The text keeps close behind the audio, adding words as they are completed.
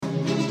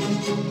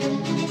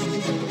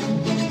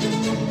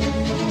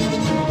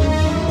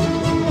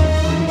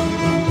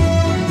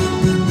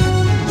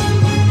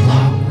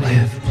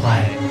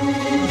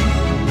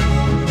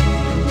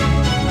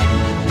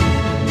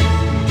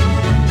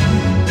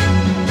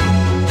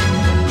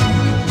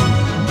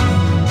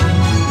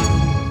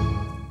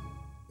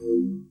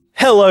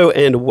Hello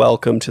and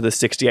welcome to the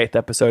 68th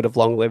episode of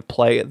Long Live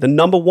Play, the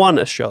number one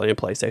Australian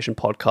PlayStation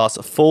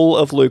podcast full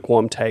of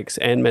lukewarm takes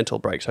and mental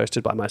breaks,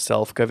 hosted by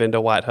myself, Govinda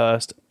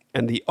Whitehurst,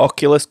 and the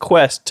Oculus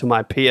Quest to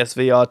my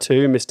PSVR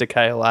 2, Mr.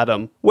 Kale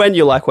Adam. When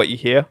you like what you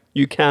hear,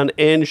 you can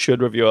and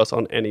should review us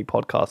on any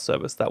podcast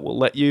service that will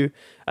let you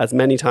as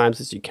many times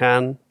as you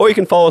can. Or you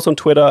can follow us on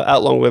Twitter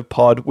at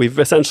LongLivePod. We've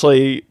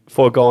essentially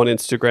foregone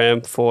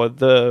Instagram for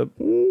the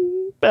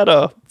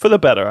better,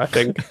 I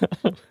think.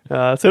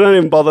 So don't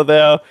even bother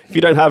there. If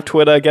you don't have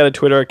Twitter, get a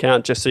Twitter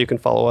account just so you can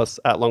follow us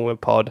at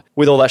LongLivePod.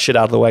 With all that shit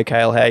out of the way,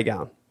 Kale, how you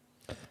going?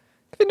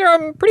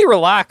 I'm pretty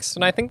relaxed,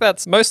 and I think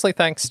that's mostly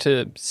thanks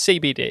to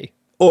CBD.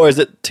 Or is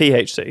it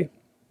THC?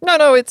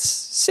 No, it's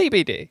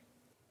CBD.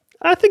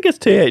 I think it's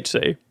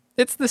THC.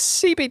 It's the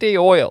CBD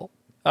oil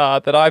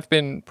that I've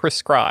been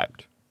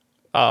prescribed.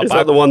 Is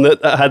that the one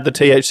that had the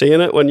THC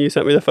in it when you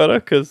sent me the photo?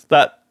 Because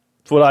that's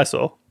what I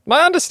saw.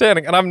 My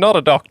understanding, and I'm not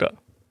a doctor,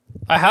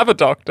 I have a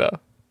doctor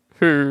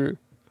who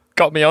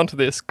got me onto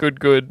this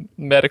good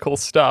medical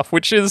stuff,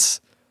 which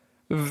is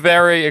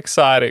very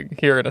exciting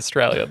here in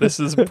Australia. This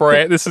is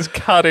this is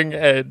cutting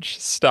edge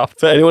stuff.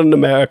 For anyone in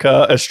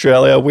America,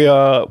 Australia,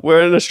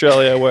 we're in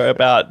Australia. We're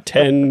about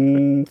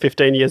 10,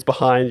 15 years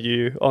behind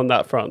you on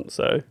that front.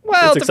 So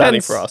it's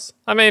exciting for us.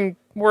 I mean,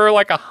 we're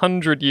like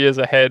 100 years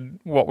ahead,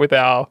 what with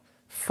our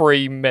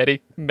free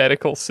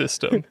medical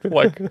system.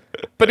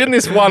 But in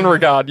this one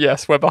regard,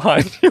 yes, we're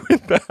behind you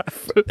with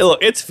that. Look,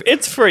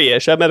 it's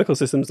free-ish. Our medical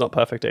system's not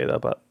perfect either,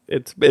 but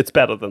it's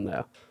better than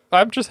there.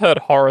 I've just heard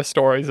horror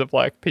stories of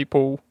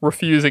people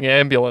refusing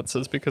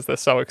ambulances because they're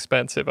so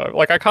expensive.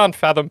 I can't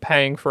fathom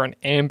paying for an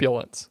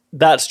ambulance.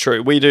 That's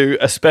true. We do,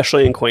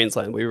 especially in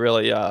Queensland. We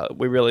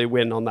really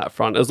win on that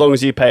front. As long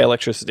as you pay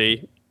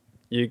electricity,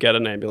 you get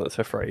an ambulance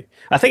for free.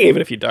 I think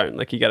even if you don't,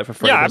 you get it for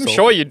free. Yeah, I'm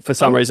sure you'd for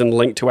some reason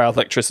linked to our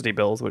electricity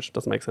bills, which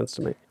doesn't make sense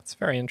to me. It's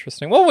very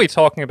interesting. What were we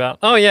talking about?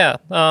 Oh yeah,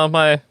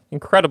 my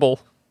incredible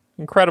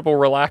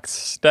relaxed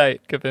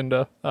state,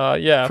 Govinda.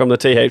 Yeah. From the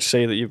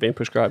THC that you've been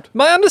prescribed.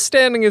 My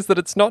understanding is that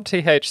it's not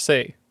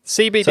THC.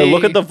 CBD. So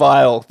look at the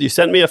vial. You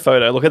sent me a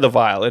photo. Look at the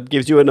vial. It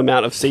gives you an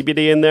amount of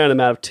CBD in there and an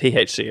amount of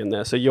THC in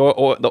there. So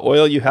the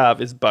oil you have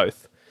is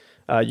both.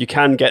 You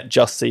can get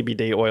just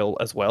CBD oil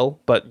as well,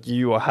 but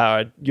you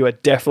are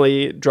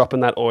definitely dropping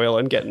that oil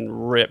and getting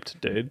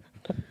ripped, dude.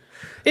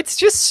 It's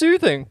just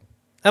soothing,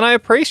 and I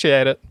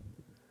appreciate it.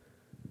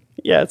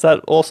 Yeah, it's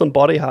that awesome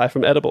body high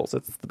from edibles.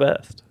 It's the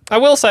best. I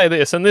will say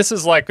this, and this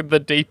is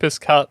the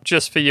deepest cut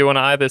just for you and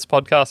I this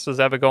podcast has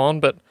ever gone,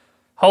 but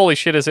holy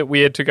shit, is it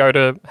weird to go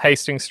to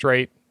Hastings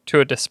Street to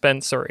a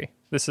dispensary.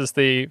 This is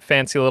the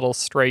fancy little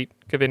street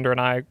Govinda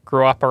and I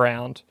grew up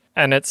around,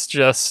 and it's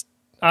just,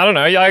 I don't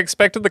know, I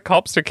expected the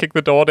cops to kick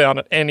the door down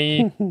at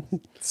any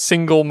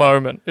single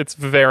moment. It's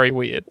very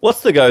weird.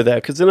 What's the go there?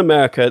 Because in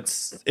America,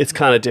 it's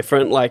kind of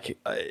different.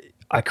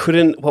 I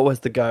couldn't, what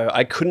was the go?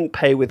 I couldn't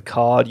pay with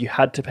card. You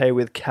had to pay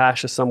with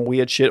cash or some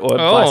weird shit or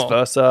vice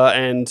versa.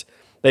 And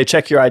they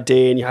check your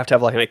ID and you have to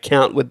have an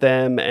account with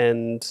them.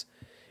 And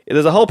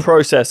there's a whole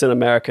process in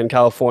America and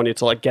California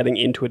to getting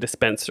into a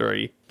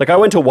dispensary. I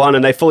went to one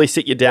and they fully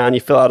sit you down.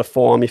 You fill out a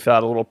form, you fill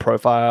out a little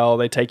profile.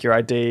 They take your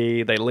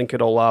ID, they link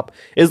it all up.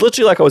 It's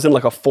literally I was in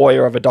a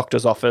foyer of a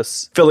doctor's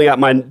office filling out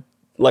my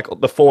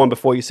the form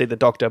before you see the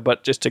doctor,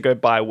 but just to go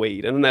buy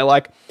weed. And then they're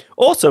like,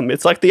 awesome,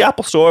 it's like the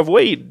Apple Store of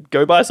weed.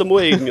 Go buy some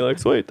weed. And you're like,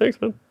 sweet, thanks,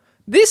 man.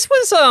 This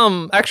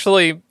was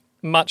actually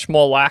much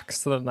more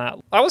lax than that.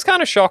 I was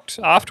kind of shocked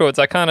afterwards.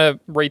 I kind of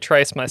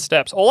retraced my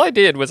steps. All I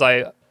did was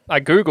I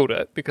Googled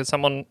it because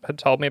someone had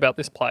told me about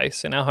this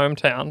place in our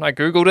hometown. I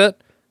Googled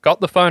it,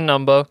 got the phone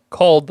number,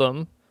 called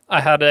them.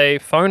 I had a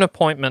phone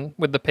appointment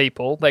with the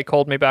people. They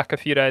called me back a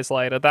few days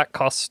later. That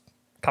cost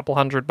a couple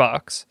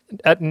 $100.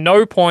 At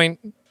no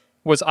point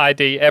was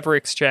ID ever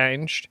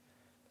exchanged,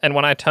 and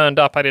when I turned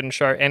up, I didn't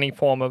show any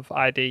form of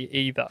ID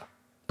either.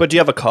 But do you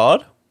have a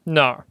card?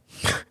 No.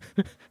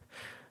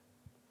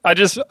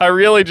 I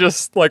really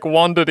just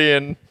wandered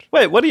in.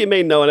 Wait, what do you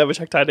mean no one ever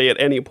checked ID at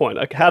any point?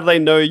 How do they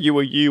know you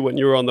were you when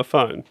you were on the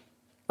phone?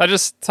 I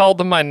just told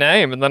them my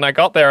name, and then I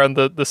got there, and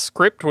the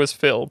script was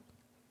filled.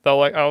 I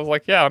was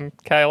like, yeah, I'm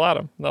Kale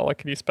Adam. And they're like,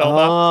 can you spell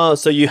that? Oh,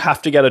 so you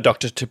have to get a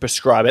doctor to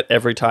prescribe it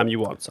every time you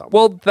want some.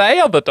 Well,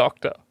 they are the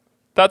doctor.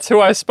 That's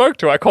who I spoke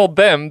to. I called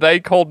them.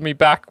 They called me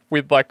back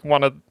with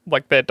one of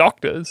their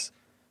doctors.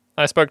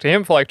 I spoke to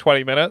him for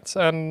 20 minutes,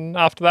 and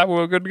after that we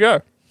were good to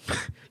go.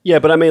 Yeah,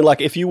 but I mean,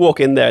 if you walk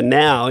in there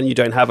now and you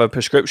don't have a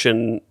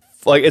prescription,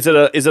 is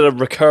it a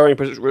recurring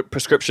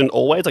prescription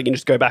always? You can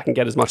just go back and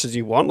get as much as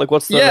you want.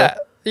 What's the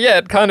yeah,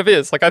 it kind of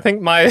is. I think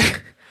my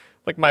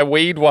my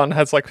weed one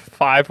has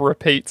 5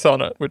 repeats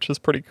on it, which is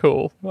pretty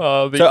cool.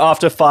 So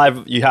after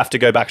 5, you have to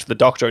go back to the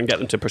doctor and get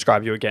them to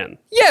prescribe you again.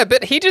 Yeah,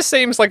 but he just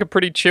seems like a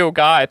pretty chill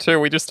guy too.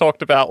 We just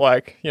talked about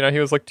he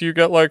was like, do you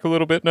get a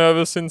little bit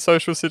nervous in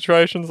social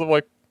situations? I'm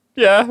like,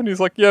 yeah. And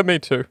he's like, yeah, me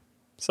too.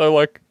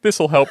 So this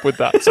will help with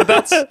that. So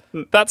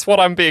that's what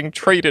I'm being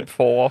treated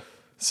for.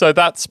 So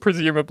that's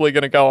presumably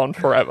going to go on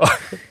forever.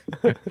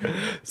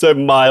 So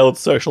mild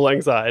social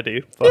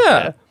anxiety.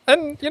 Yeah.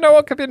 And you know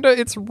what, Kavinder?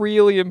 It's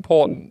really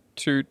important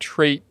to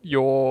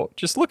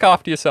just look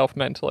after yourself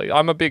mentally.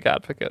 I'm a big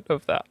advocate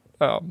of that,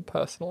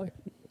 personally.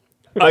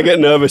 I get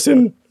nervous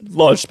in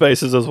large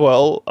spaces as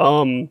well.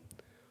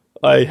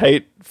 I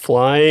hate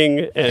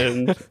flying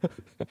and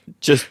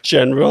just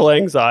general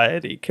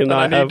anxiety. Can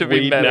I need have to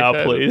be weed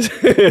now, please?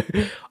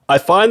 medicated. I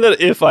find that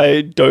if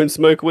I don't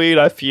smoke weed,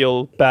 I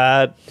feel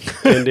bad.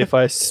 And if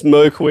I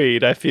smoke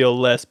weed, I feel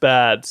less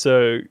bad.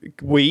 So,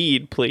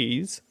 weed,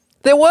 please.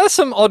 There were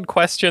some odd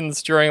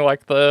questions during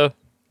like the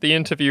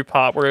interview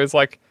part where it was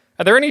like,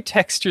 are there any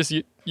textures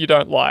you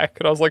don't like?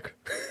 And I was like,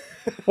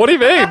 what do you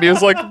mean? He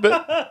was like,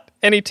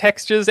 any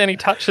textures, any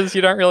touches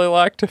you don't really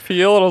like to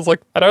feel? And I was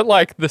like, I don't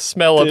like the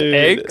smell of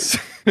eggs.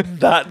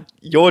 That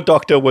your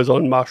doctor was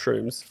on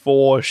mushrooms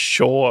for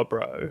sure,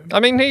 bro. I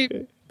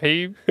mean,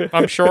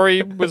 I'm sure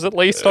he was at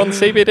least on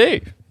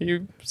CBD.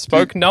 He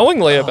spoke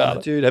knowingly about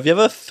it. Dude, have you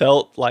ever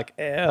felt like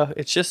air?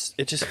 It just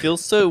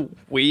feels so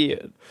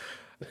weird.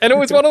 And it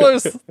was one of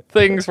those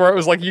things where it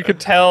was like you could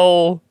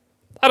tell,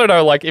 I don't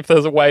know, like if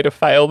there's a way to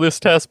fail this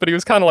test, but he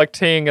was kind of like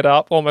teeing it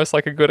up almost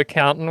like a good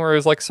accountant where he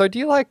was like, so do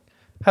you like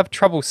have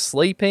trouble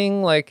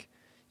sleeping? Like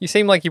you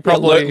seem like you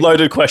probably...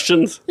 Loaded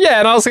questions. Yeah,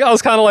 and I was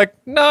kind of like,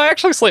 no, I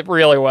actually sleep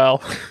really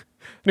well.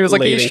 And he was like,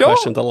 Leading are you sure?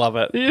 questions, I love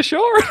it. Are you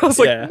sure? And I was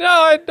like, Yeah.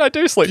 no, I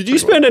do sleep. Did you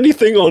spend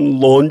anything on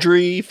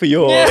laundry for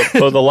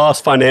for the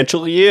last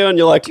financial year? And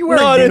you're like, you wear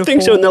no, a I don't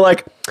think so. uniform? And they're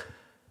like,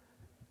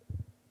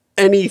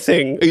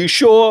 anything. Are you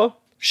sure?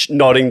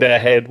 Nodding their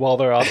head while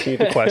they're asking you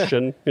the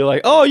question. You're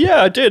like, oh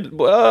yeah, I did.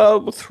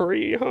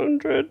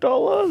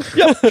 $300.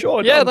 Yep,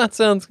 sure. Yeah, done. that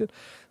sounds good.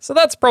 So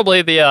that's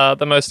probably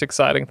the most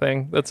exciting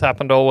thing that's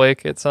happened all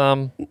week. It's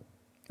a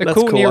That's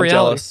cool new I'm reality.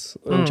 jealous.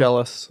 I'm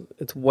jealous.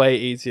 It's way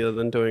easier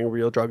than doing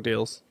real drug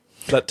deals.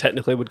 That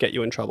technically would get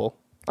you in trouble.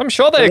 I'm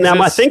sure they exist. Now,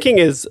 my thinking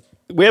is,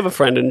 we have a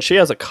friend and she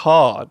has a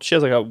card. She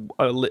has like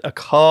a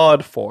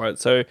card for it.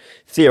 So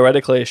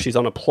theoretically, if she's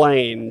on a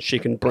plane, she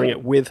can bring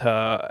it with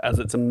her as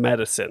it's a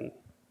medicine.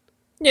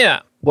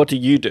 Yeah. What do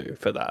you do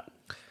for that?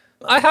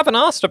 I haven't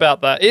asked about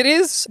that. It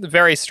is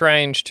very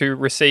strange to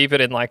receive it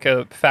in like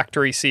a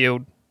factory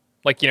sealed,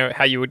 like, you know,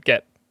 how you would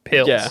get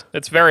pills. Yeah.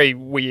 It's very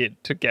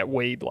weird to get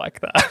weed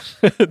like that.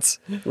 It's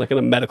Like in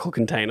a medical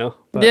container.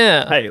 But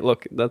Yeah. Hey,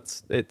 look,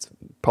 it's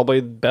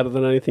probably better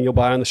than anything you'll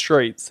buy on the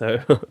street. So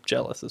I'm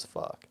jealous as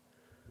fuck.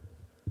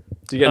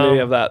 Do you get any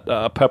of that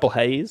purple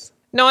haze?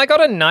 No, I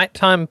got a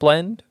nighttime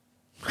blend.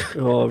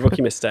 Oh,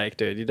 rookie mistake,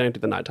 dude. You don't do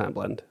the nighttime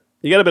blend.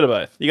 You get a bit of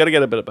both. You got to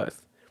get a bit of both.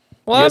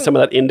 Well, You get some of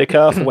that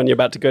indica for when you're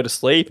about to go to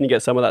sleep, and you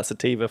get some of that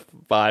sativa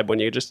vibe when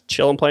you're just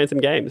chilling playing some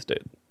games,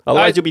 dude.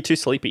 Otherwise, you'll be too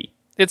sleepy.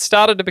 it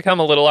started to become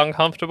a little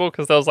uncomfortable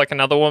because there was like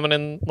another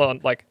woman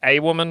like a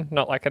woman,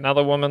 not like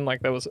another woman.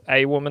 Like there was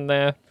a woman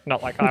there,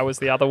 not like I was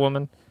the other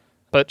woman.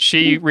 But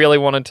she really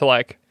wanted to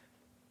like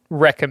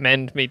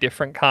recommend me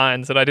different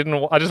kinds, and I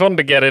just wanted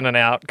to get in and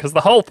out because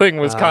the whole thing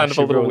was kind of a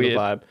She little ruined the weird.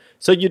 vibe.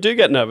 So you do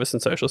get nervous in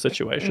social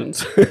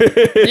situations.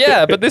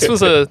 Yeah, but this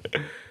was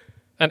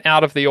an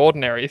out of the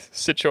ordinary It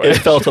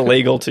situation. felt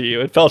illegal to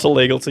you. It felt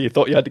illegal to you.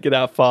 Thought you had to get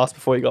out fast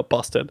before you got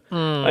busted.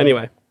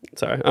 Anyway,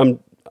 sorry. I'm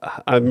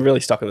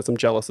really stuck on this. I'm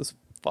jealous as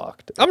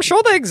fuck. dude. I'm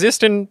sure they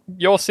exist in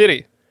your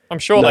city. I'm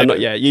sure No, they not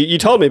do. yet. You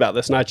told me about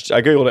this, and I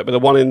googled it, but the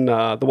one in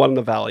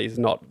the valley is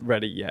not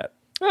ready yet.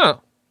 Oh,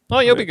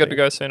 you'll be good to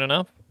go soon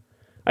enough.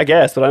 I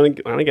guess, but I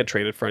don't get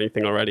treated for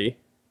anything already.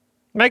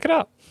 Make it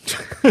up.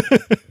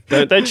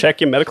 Don't they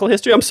check your medical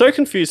history? I'm so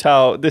confused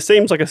how this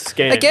seems like a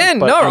scam. Again,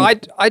 but no, I'm-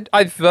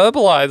 I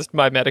verbalized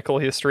my medical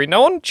history.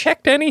 No one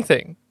checked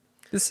anything.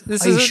 This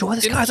Are you sure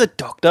this guy's a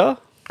doctor?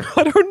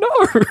 I don't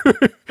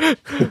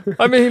know.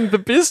 I mean, the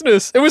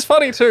business. It was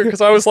funny too because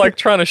I was like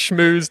trying to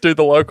schmooze, do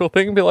the local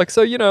thing, and be like,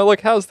 so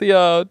like, how's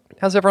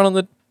everyone on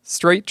the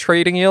street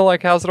treating you?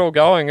 Like, how's it all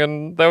going?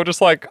 And they were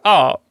just like,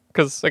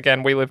 because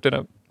again, we lived in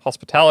a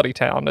hospitality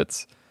town.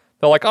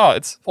 They're like,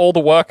 it's all the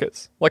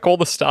workers, like all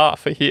the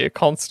staff are here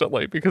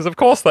constantly because of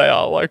course they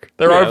are. Like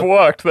they're Yeah.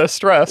 overworked, they're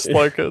stressed.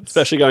 Like it's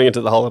Especially going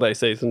into the holiday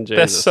season.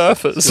 they're Jesus.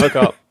 surfers. Look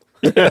up.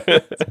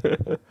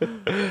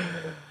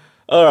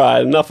 All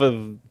right, enough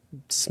of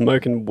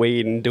smoking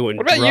weed and doing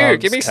What about drugs, you?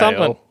 Give me Kale.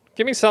 something.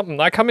 Give me something.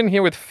 I come in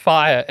here with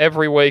fire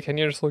every week, and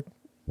you're just like,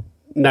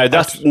 No,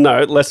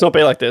 let's not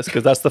be like this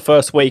because that's the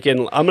first week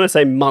in, I'm going to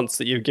say months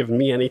that you've given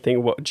me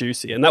anything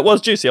juicy. And that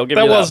was juicy, I'll give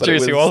that you that. was but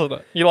juicy, wasn't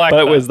it? You like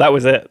But that. that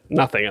was it.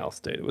 Nothing else,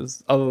 dude. It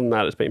was, other than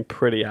that, it's been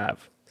pretty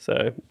av.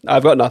 So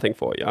I've got nothing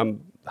for you.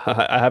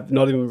 I have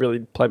not even really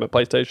played my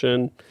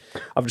PlayStation.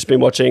 I've just been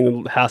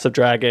watching House of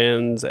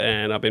Dragons,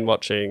 and I've been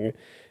watching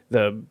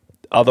the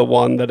other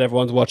one that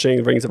everyone's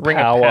watching, Rings of Ring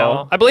Power. of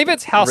Power. I believe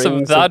it's House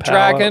Rings of the of Power.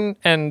 Dragon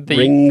and the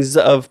Rings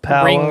of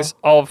Power. Rings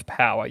of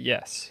Power,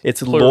 yes.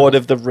 It's Plural. Lord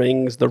of the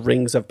Rings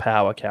of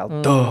Power, Cal.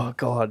 Oh,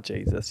 God,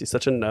 Jesus. You're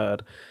such a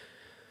nerd.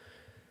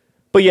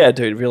 But yeah,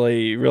 dude,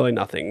 really, really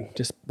nothing.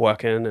 Just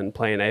working and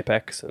playing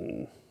Apex,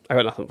 and I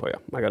got nothing for you.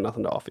 I got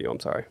nothing to offer you. I'm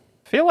sorry.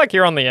 I feel like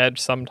you're on the edge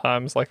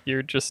sometimes, like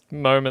you're just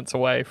moments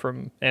away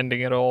from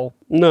ending it all.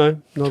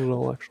 No, not at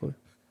all, actually.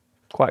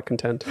 Quite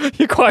content.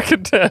 You're quite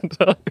content.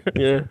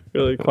 Yeah,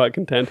 really quite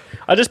content.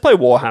 I just play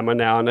Warhammer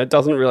now, and it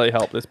doesn't really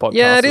help this podcast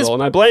Yeah, it at is- all.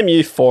 And I blame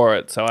you for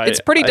it. So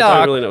It's pretty I dark.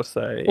 don't really know what to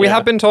say. We Yeah.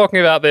 have been talking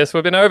about this.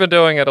 We've been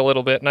overdoing it a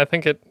little bit, and I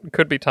think it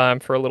could be time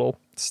for a little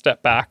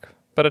step back.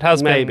 But it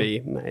has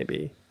been.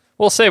 Maybe.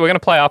 We'll see. We're going to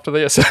play after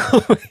this.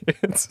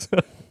 It's-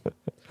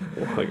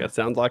 I guess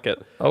sounds like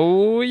it.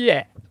 oh,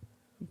 yeah.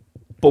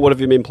 But what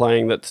have you been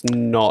playing that's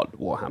not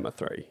Warhammer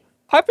 3?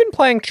 I've been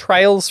playing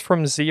Trails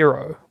from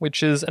Zero,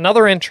 which is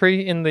another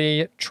entry in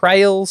the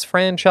Trails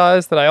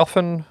franchise that I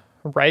often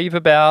rave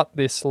about,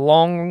 this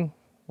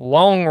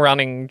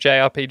long-running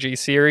JRPG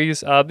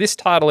series. This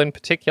title in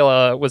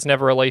particular was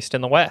never released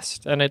in the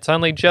West, and it's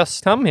only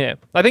just come here.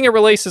 I think it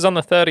releases on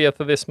the 30th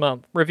of this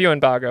month. Review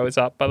embargo is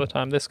up by the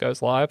time this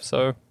goes live,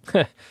 so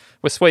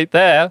we're sweet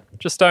there.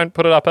 Just don't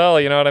put it up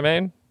early, you know what I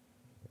mean?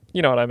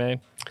 You know what I mean.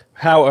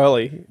 How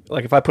early?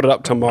 Like if I put it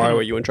up tomorrow,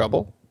 are you in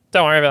trouble?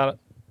 Don't worry about it.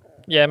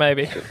 Yeah,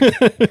 maybe.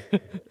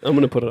 I'm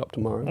going to put it up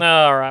tomorrow.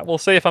 All right, we'll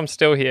see if I'm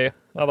still here.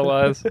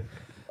 Otherwise,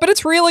 but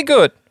it's really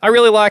good. I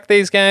really like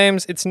these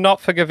games. It's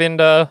not for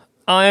Govinda.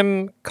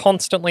 I'm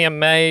constantly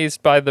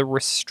amazed by the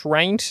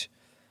restraint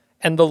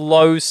and the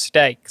low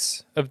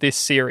stakes of this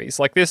series.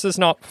 Like, this is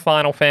not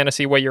Final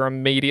Fantasy where you're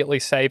immediately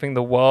saving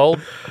the world.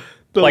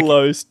 The like-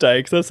 low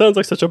stakes. That sounds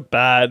like such a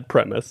bad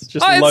premise.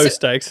 Just Oh, low it's-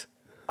 stakes.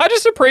 I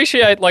just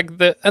appreciate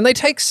and they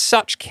take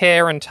such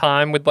care and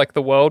time with like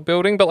the world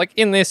building, but like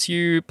in this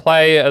you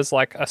play as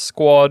like a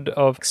squad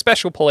of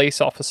special police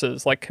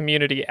officers, like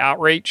community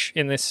outreach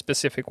in this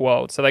specific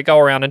world. So they go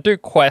around and do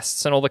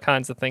quests and all the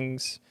kinds of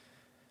things,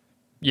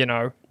 you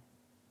know.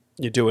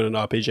 You do in an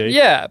RPG.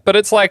 Yeah, but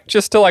it's like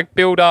just to like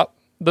build up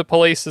the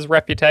police's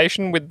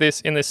reputation with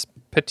this in this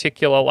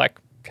particular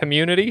like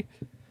community.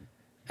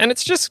 And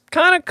it's just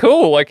kind of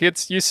cool. Like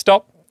you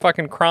stop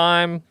fucking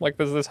crime. Like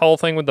there's this whole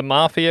thing with the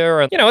mafia,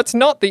 and you know, it's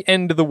not the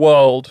end of the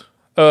world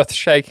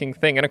earth-shaking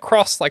thing. And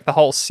across like the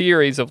whole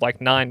series of like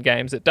 9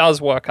 games, it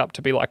does work up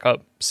to be like a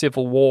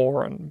civil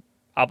war and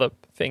other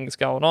things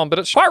going on, but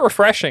it's quite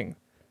refreshing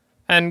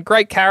and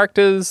great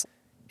characters.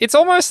 It's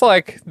almost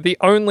like the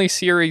only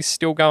series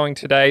still going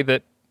today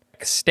that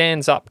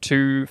stands up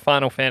to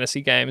Final Fantasy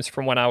games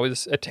from when I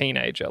was a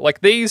teenager. Like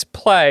these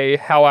play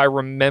how I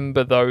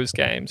remember those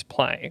games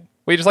playing.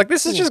 We're just like,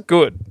 this is just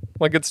good.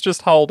 Like it's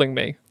just holding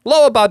me.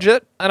 Lower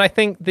budget, and I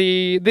think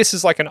this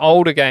is like an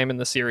older game in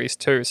the series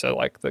too, so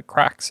like the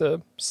cracks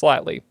are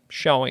slightly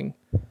showing.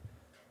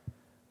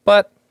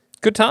 But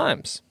good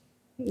times.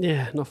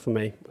 Yeah, not for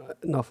me.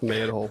 Not for me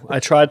at all. I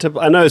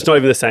know it's not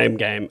even the same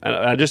game, and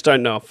I just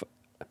don't know if...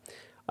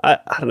 I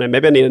don't know,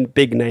 maybe I need a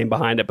big name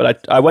behind it,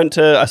 but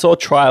I saw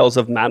Trials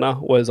of Mana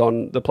was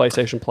on the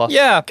PlayStation Plus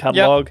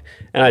catalog,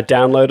 and I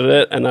downloaded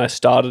it, and I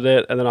started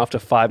it, and then after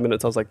 5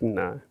 minutes I was like,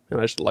 no.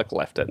 And I just like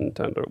left it and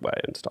turned it away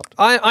and stopped.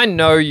 I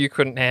know you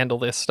couldn't handle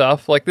this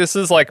stuff. Like this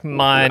is like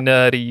my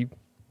nerdy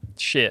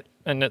shit,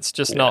 and it's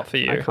just not for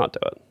you. I can't do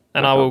it.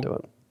 And I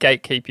will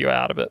gatekeep you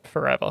out of it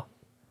forever.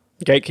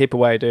 Gatekeep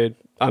away, dude.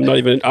 I'm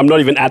not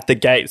even at the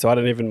gate, so I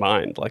don't even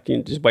mind. Like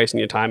you're just wasting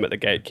your time at the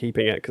gate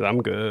keeping it because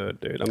I'm good,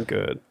 dude. I'm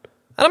good.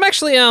 And I'm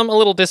actually a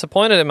little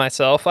disappointed in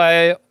myself.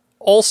 I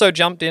also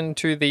jumped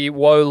into the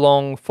Wo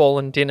Long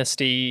Fallen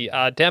Dynasty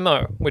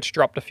demo, which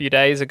dropped a few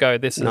days ago.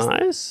 This is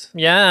Nice.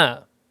 yeah.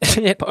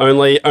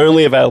 Only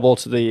available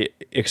to the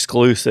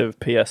exclusive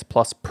PS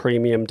Plus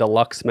Premium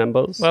Deluxe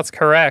members. That's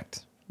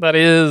correct. That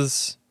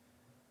is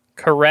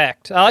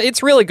correct.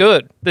 It's really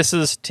good. This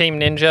is Team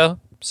Ninja,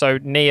 so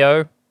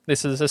Neo.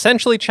 This is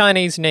essentially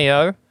Chinese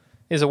Neo,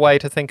 is a way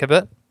to think of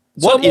it.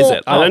 What is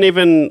it? I don't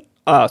even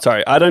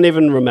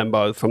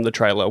remember from the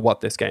trailer what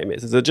this game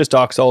is. Is it just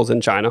Dark Souls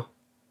in China?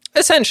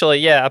 Essentially,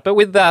 yeah, but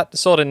with that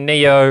sort of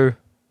Neo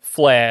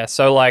flair.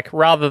 So, like,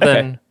 rather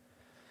than...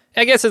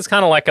 I guess it's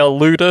kind of like a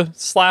looter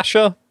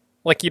slasher.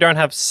 Like, you don't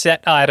have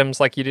set items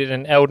like you did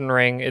in Elden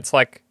Ring. It's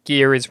like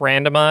gear is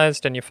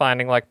randomized and you're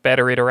finding, like,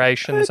 better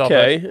iterations of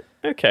it.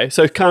 Okay.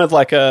 So, kind of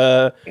like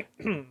a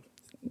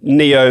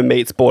Neo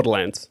meets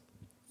Borderlands.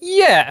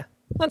 Yeah,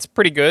 that's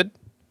pretty good.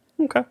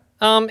 Okay.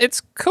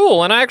 It's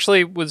cool, and I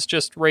actually was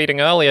just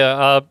reading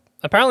earlier.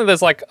 Apparently,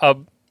 there's like a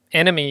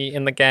enemy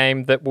in the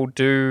game that will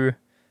do.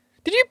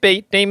 Did you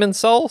beat Demon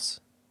Souls?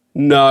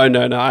 No.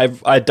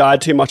 I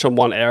died too much on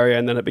one area,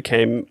 and then it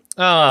became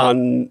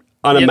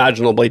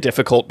unimaginably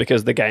difficult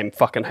because the game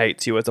fucking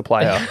hates you as a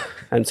player,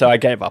 and so I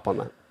gave up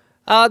on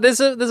that. There's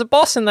a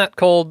boss in that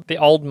called the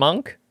Old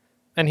Monk,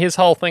 and his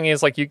whole thing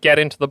is like you get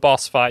into the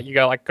boss fight, you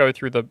go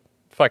through the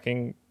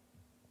fucking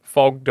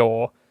fog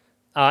door.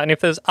 And if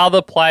there's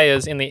other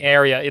players in the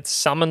area, it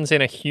summons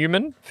in a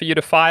human for you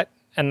to fight,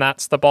 and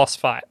that's the boss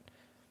fight.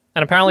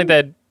 And apparently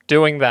they're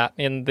doing that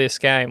in this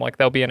game. Like,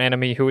 there'll be an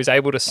enemy who is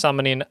able to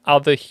summon in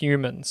other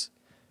humans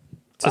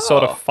to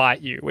sort of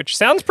fight you, which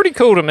sounds pretty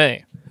cool to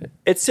me.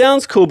 It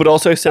sounds cool, but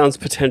also sounds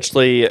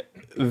potentially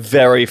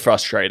very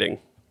frustrating.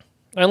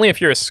 Only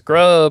if you're a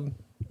scrub.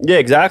 Yeah,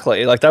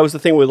 exactly. Like, that was the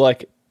thing with,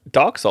 like,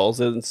 Dark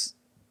Souls. Is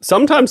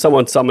sometimes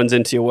someone summons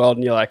into your world,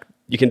 and you're like,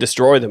 you can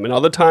destroy them. And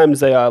other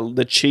times they are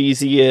the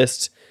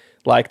cheesiest,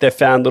 Like, they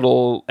found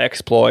little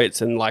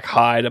exploits and, like,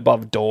 hide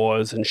above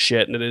doors and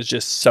shit, and it is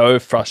just so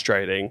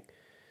frustrating.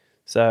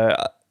 So,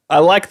 I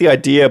like the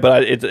idea,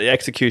 but the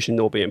execution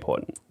will be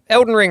important.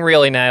 Elden Ring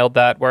really nailed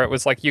that, where it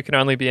was like you can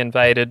only be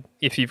invaded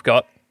if you've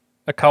got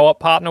a co-op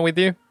partner with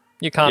you.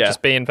 You can't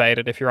just be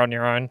invaded if you're on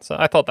your own. So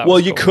I thought that was Well,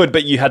 you could,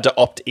 but you had to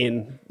opt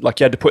in. Like,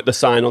 you had to put the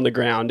sign on the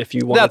ground if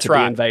you wanted to be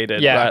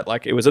invaded. Yeah. Right?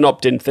 Like, it was an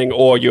opt-in thing,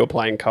 or you were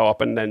playing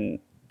co-op, and then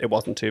it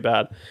wasn't too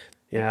bad.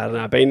 Yeah, I don't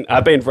know.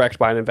 I've been wrecked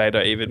by an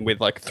invader, even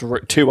with like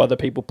 2 other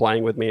people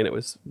playing with me, and it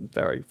was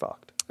very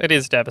fucked. It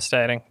is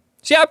devastating.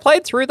 So yeah, I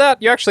played through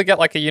that. You actually get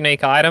like a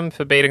unique item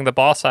for beating the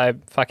boss. I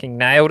fucking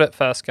nailed it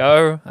first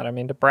go. I don't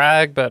mean to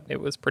brag, but it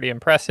was pretty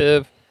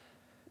impressive.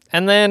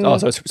 And then... Oh,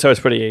 so it's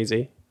pretty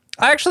easy.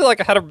 I actually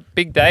had a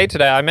big day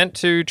today. I meant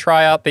to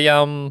try out the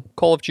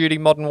Call of Duty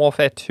Modern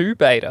Warfare 2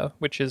 beta,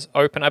 which is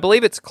open. I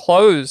believe it's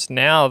closed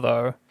now,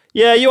 though.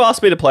 Yeah, you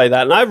asked me to play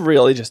that, and I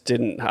really just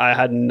didn't. I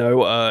had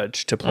no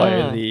urge to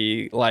play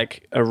the,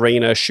 like,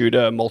 arena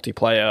shooter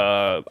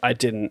multiplayer. I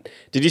didn't.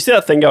 Did you see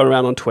that thing going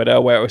around on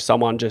Twitter where it was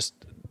someone just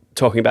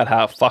talking about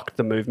how fucked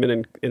the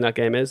movement in that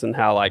game is and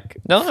how, like,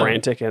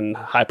 frantic and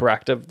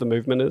hyperactive the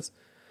movement is?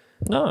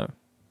 No.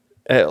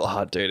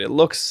 Dude, it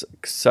looks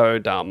so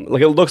dumb.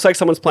 Like, it looks like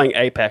someone's playing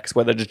Apex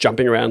where they're just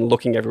jumping around,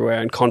 looking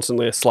everywhere, and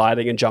constantly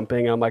sliding and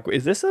jumping. I'm like,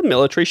 is this a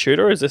military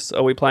shooter? Or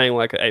are we playing,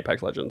 like,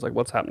 Apex Legends? Like,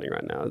 what's happening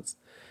right now?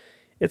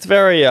 It's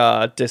very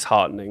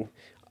disheartening.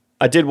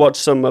 I did watch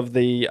some of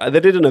they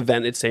did an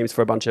event, it seems,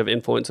 for a bunch of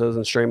influencers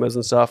and streamers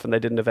and stuff, and they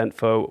did an event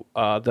for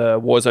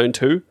the Warzone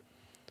 2.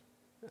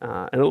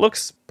 And it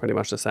looks pretty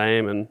much the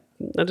same, and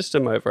I just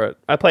am over it.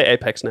 I play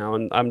Apex now,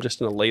 and I'm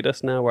just an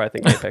elitist now where I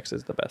think Apex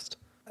is the best.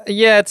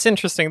 Yeah, it's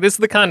interesting. This is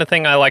the kind of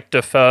thing I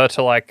defer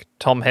to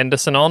Tom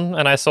Henderson on,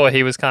 and I saw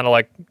he was kind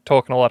of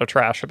talking a lot of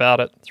trash about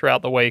it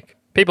throughout the week.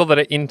 People that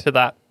are into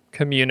that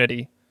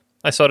community,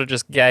 I sort of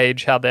just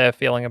gauge how they're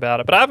feeling about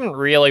it. But I haven't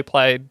really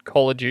played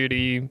Call of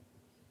Duty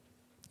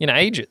in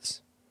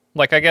ages.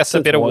 I guess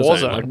Since a bit of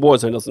Warzone. Like,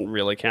 Warzone doesn't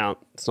really count.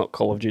 It's not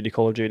Call of Duty.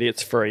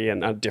 It's free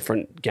and a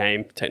different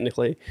game,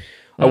 technically.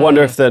 I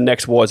wonder if the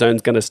next Warzone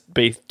is going to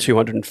be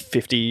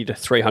 250 to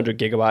 300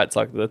 gigabytes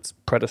like its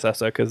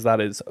predecessor, because that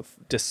is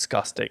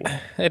disgusting.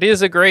 It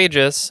is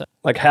egregious.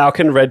 Like, how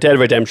can Red Dead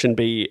Redemption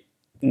be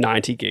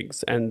 90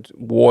 gigs and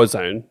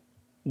Warzone,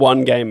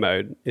 one game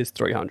mode, is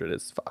 300?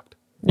 It's fucked.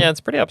 Yeah,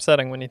 it's pretty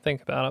upsetting when you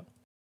think about it.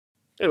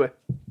 Anyway,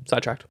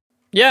 sidetracked.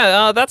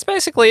 Yeah, that's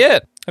basically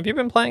it. Have you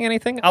been playing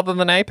anything other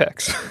than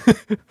Apex?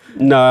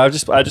 No, I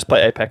just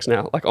play Apex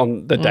now,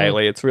 on the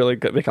daily. It's really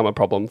become a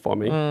problem for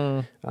me.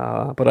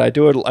 But I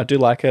do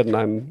like it, and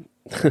I'm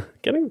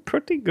getting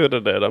pretty good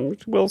at it. I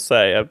will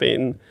say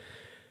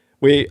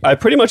I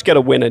pretty much get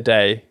a win a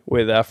day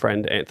with our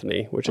friend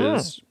Anthony, which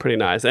is pretty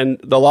nice. And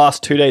the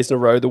last 2 days in a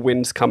row, the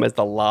wins come as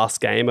the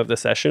last game of the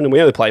session, and we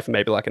only play for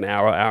maybe an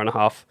hour and a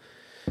half.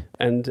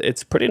 And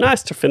it's pretty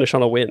nice to finish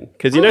on a win,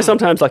 because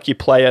sometimes you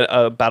play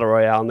a battle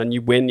royale and then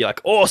you win, you're like,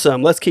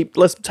 awesome, let's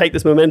take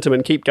this momentum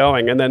and keep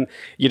going, and then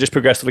you just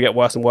progressively get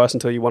worse and worse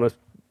until you want to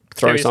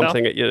throw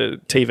something at your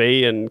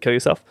TV and kill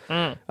yourself.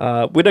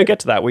 We don't get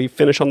to that. We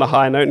finish on the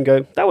high note and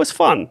go, that was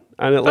fun,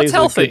 and it leaves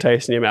a good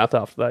taste in your mouth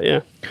after that.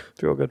 Yeah,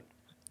 it's real good.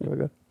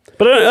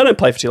 But I don't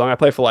play for too long. I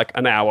play for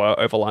an hour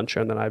over lunch,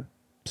 and then I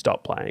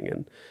stop playing,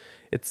 and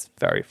it's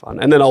very fun.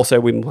 And then also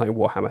we've been playing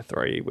Warhammer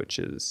 3, which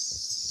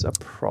is a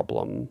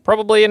problem.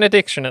 Probably an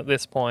addiction at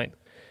this point.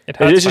 It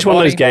is just one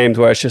of those games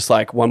where it's just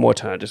one more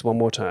turn, just one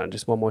more turn,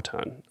 just one more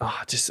turn.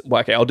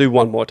 Okay, I'll do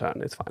one more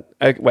turn. It's fine.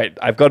 Wait,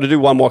 I've got to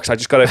do one more because I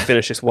just got to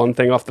finish this one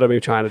thing off that I've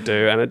been trying to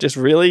do. And it just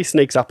really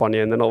sneaks up on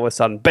you. And then all of a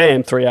sudden,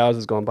 bam, 3 hours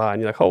has gone by.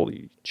 And you're like,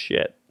 holy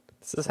shit.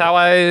 This is how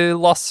I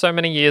lost so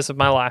many years of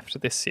my life to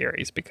this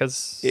series,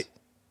 because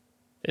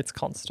it's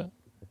constant.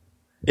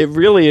 It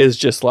really is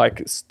just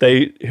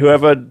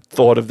whoever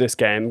thought of this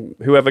game,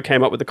 whoever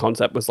came up with the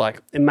concept was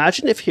like,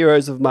 imagine if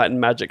Heroes of Might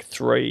and Magic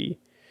 3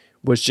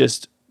 was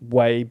just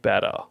way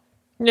better.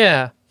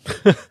 Yeah.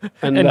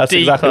 and that's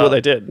deeper. Exactly what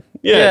they did.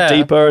 Yeah,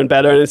 deeper and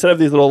better. And instead of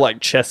these little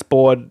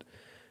chessboard,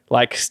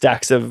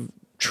 stacks of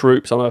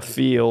troops on a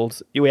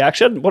field,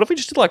 what if we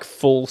just did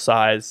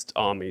full-sized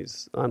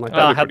armies? And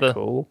that'd be pretty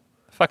cool.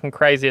 Fucking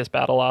craziest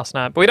battle last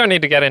night. But we don't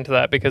need to get into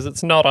that because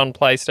it's not on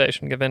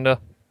PlayStation,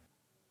 Govinda.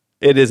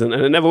 It isn't,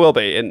 and it never will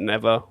be. It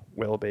never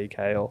will be,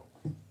 Kale.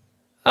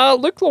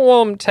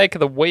 Lukewarm take of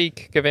the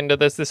week, Govinda.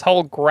 There's this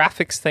whole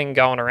graphics thing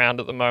going around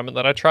at the moment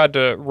that I tried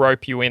to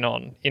rope you in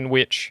on, in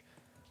which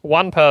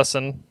one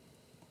person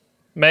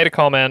made a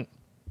comment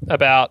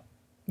about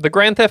the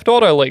Grand Theft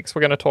Auto leaks we're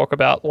going to talk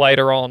about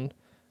later on,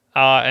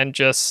 and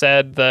just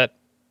said that,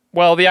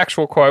 well, the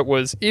actual quote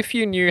was, if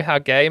you knew how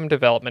game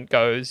development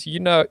goes,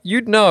 you'd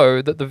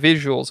know that the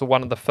visuals are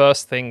one of the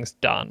first things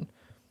done.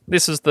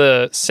 This is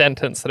the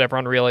sentence that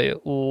everyone really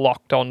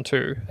locked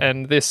onto,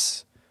 and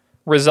this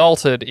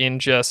resulted in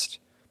just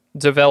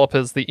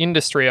developers the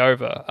industry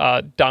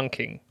over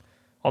dunking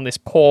on this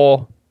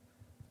poor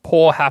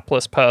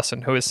hapless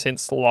person who has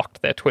since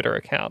locked their Twitter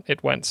account.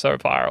 It went so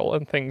viral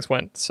and things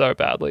went so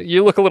badly.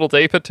 You look a little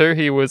deeper too.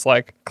 He was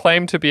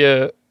claimed to be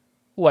a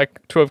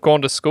like to have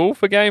gone to school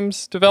for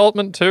games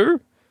development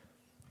too.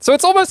 So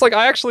it's almost like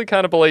I actually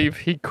kind of believe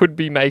he could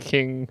be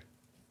making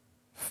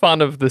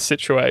fun of the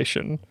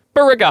situation.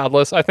 But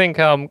regardless, I think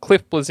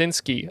Cliff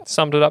Bleszinski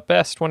summed it up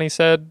best when he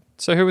said,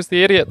 so who was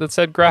the idiot that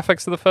said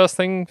graphics are the first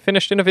thing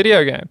finished in a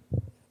video game?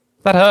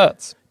 That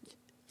hurts.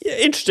 Yeah,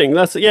 interesting.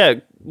 That's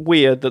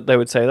weird that they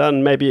would say that,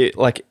 and maybe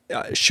like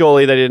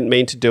surely they didn't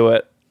mean to do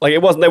it. Like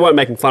it wasn't. They weren't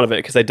making fun of it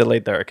because they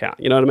deleted their account.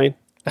 You know what I mean?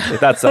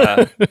 Like that's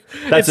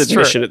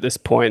admission true. At this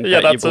point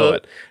Yeah, that you blew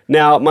it.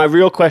 Now, my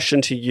real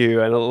question to you,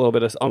 and a little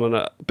bit on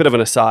a bit of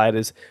an aside,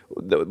 is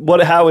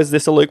how is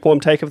this a lukewarm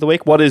take of the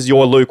week? What is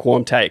your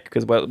lukewarm take?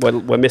 Because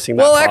we're missing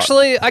that. Well, part.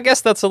 actually, I guess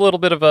that's a little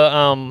bit of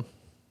a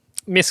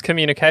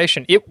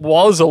miscommunication. It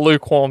was a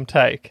lukewarm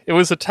take. It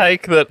was a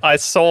take that I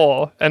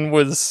saw and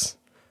was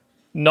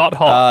not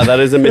hot.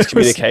 That is a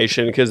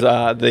miscommunication because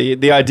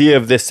the idea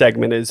of this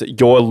segment is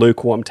your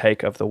lukewarm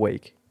take of the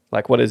week.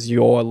 Like, what is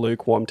your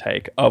lukewarm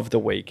take of the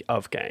week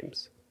of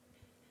games?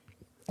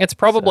 It's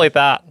probably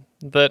that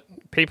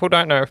people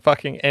don't know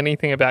fucking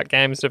anything about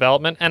games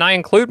development, and I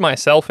include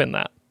myself in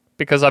that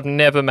because I've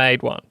never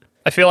made one.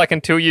 I feel like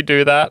until you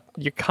do that,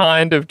 you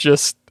kind of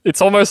just... It's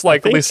almost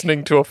like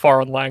listening to a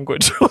foreign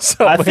language or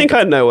something. I think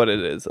I know what it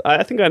is.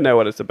 I think I know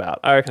what it's about.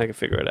 I reckon I can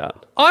figure it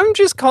out. I'm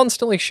just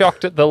constantly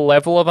shocked at the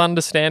level of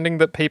understanding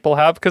that people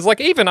have. Because, like,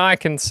 even I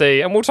can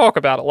see, and we'll talk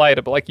about it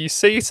later, but, like, you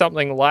see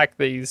something like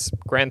these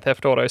Grand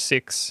Theft Auto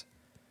 6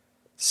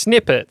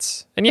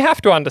 snippets, and you have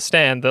to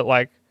understand that,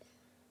 like,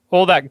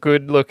 all that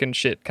good-looking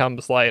shit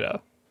comes later.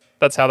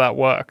 That's how that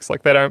works.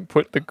 Like, they don't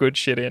put the good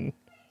shit in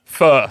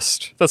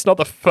first. That's not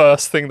the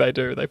first thing they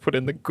do. They put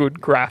in the good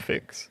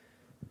graphics.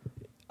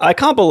 I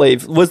can't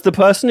believe, was the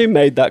person who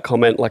made that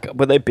comment, like,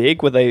 were they big?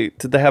 Did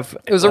they have...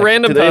 It was a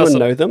random person. Did anyone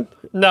know them?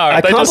 No,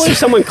 I can't believe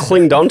someone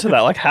clinged on to that.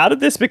 Like, how did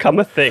this become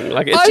a thing?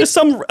 Like, it's just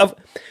some...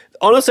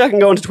 honestly, I can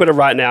go into Twitter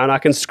right now and I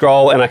can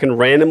scroll and I can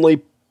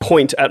randomly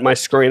point at my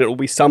screen. It will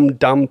be some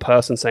dumb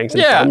person saying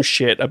some dumb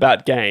shit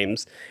about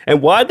games.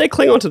 And why'd they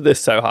cling onto this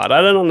so hard? I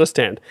don't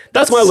understand.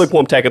 That's my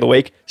lukewarm take of the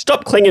week.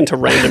 Stop clinging to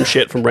random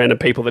shit from random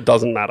people that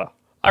doesn't matter.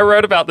 I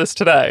wrote about this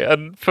today,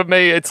 and for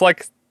me, it's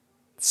like...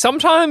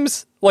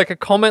 Sometimes, like, a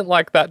comment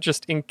like that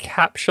just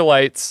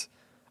encapsulates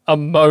a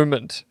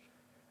moment.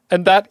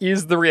 And that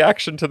is the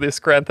reaction to this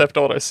Grand Theft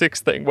Auto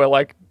 6 thing, where,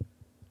 like,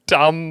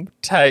 dumb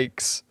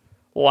takes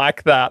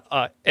like that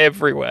are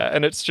everywhere.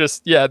 And it's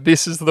just,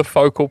 this is the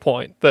focal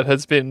point that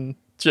has been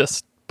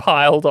just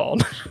piled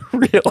on,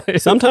 really.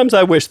 Sometimes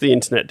I wish the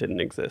internet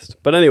didn't exist.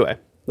 But anyway,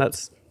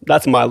 that's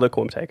my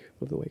lukewarm take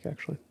of the week,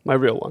 actually. My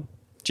real one.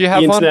 Do you have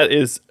one? The internet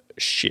is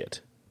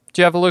shit.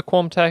 Do you have a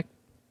lukewarm take?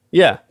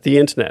 Yeah, the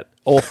internet.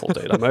 Awful,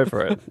 dude. I'm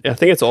over it. Yeah, I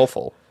think it's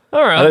awful.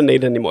 All right. I don't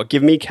need it anymore.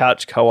 Give me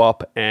couch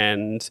co-op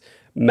and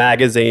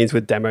magazines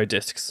with demo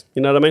discs.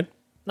 You know what I mean?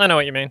 I know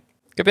what you mean.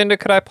 Govinda,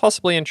 could I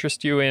possibly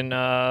interest you in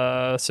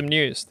some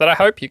news that I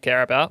hope you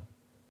care about?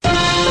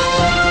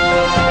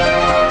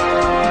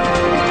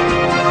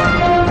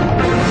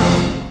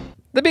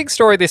 The big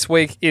story this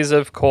week is,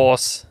 of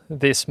course,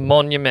 this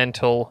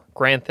monumental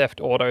Grand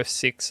Theft Auto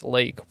 6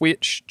 leak,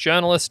 which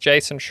journalist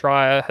Jason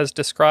Schreier has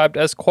described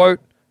as, quote,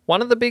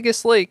 one of the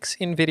biggest leaks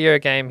in video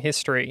game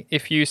history.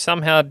 If you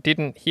somehow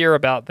didn't hear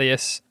about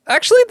this,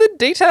 actually the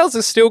details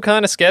are still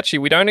kind of sketchy.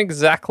 We don't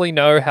exactly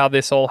know how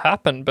this all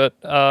happened, but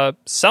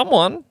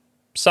someone,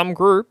 some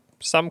group,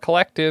 some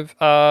collective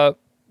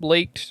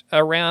leaked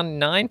around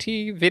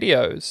 90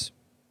 videos,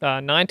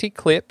 90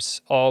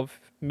 clips of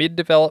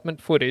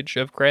mid-development footage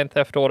of Grand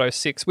Theft Auto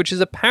 6, which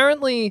is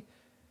apparently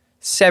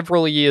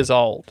several years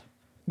old.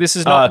 This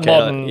is not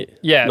modern.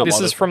 This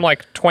modern. Is from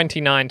like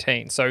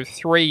 2019, so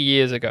 3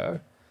 years ago.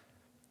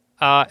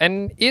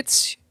 And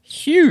it's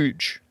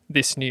huge,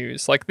 this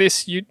news. Like,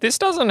 this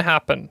doesn't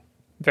happen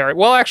very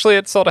well. Actually,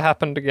 it sort of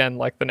happened again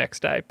like the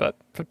next day, but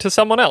to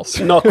someone else.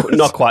 not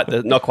quite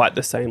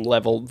the same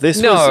level.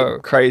 This was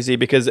crazy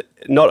because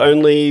not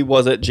only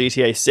was it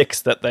GTA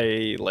 6 that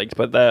they leaked,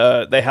 but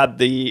they had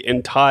the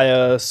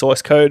entire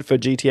source code for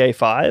GTA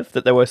 5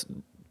 that they were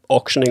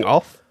auctioning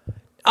off.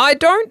 I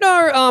don't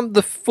know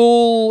the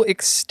full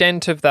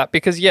extent of that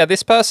because,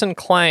 this person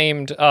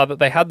claimed that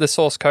they had the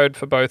source code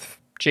for both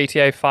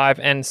GTA 5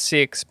 and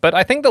 6, but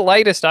I think the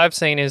latest I've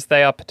seen is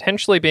they are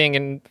potentially being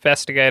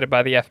investigated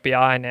by the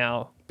FBI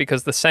now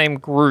because the same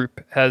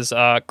group has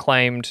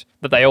claimed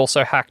that they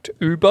also hacked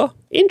Uber.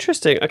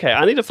 Interesting. Okay,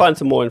 I need to find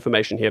some more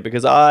information here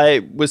because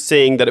I was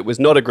seeing that it was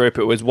not a group,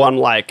 it was one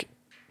like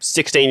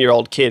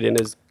 16-year-old kid in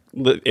his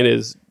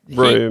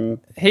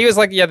room. He was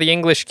like, the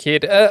English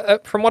kid.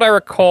 From what I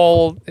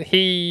recall,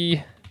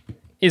 he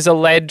is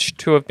alleged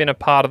to have been a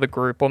part of the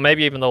group, or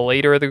maybe even the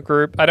leader of the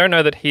group. I don't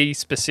know that he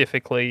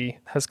specifically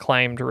has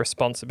claimed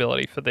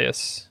responsibility for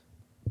this.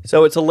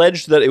 So it's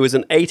alleged that it was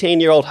an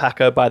 18-year-old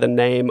hacker by the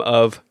name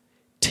of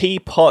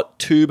Teapot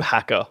Tube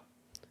Hacker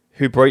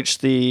who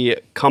breached the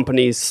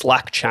company's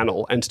Slack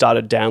channel and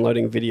started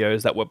downloading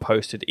videos that were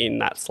posted in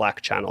that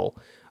Slack channel.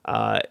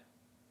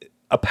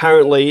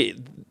 Apparently,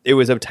 it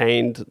was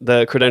obtained,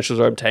 the credentials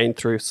were obtained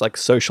through like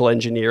social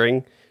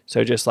engineering.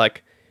 So just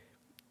like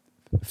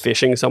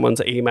phishing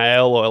someone's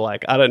email, or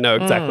like, I don't know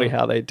exactly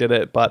how they did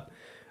it, but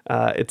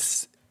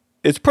it's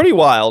pretty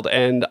wild.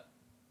 And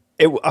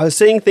I was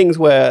seeing things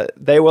where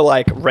they were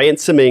like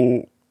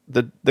ransoming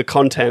the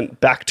content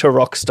back to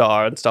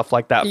Rockstar and stuff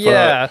like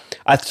that.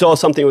 I saw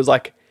something was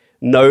like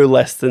no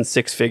less than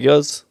 6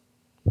 figures.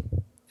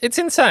 It's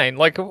insane.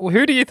 Like,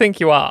 who do you think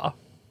you are?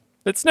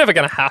 It's never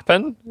going to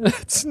happen.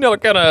 It's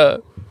not going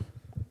to...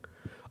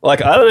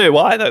 Like, I don't know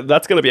why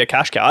that's going to be a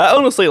cash cow. I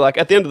honestly, like,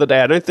 at the end of the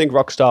day, I don't think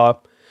Rockstar...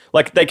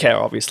 Like, they care,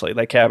 obviously.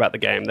 They care about the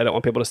game. They don't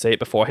want people to see it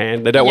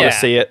beforehand. They don't want to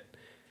see it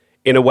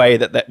in a way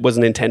that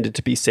wasn't intended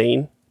to be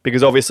seen.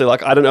 Because obviously,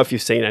 like, I don't know if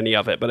you've seen any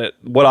of it, but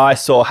what I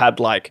saw had,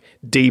 like,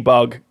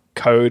 debug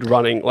code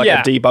running, like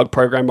a debug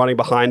program running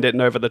behind it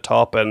and over the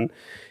top, and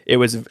it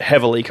was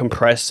heavily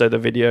compressed, so the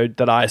video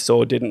that I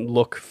saw didn't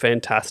look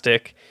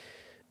fantastic.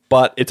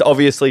 But it's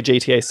obviously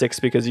GTA 6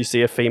 because you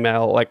see a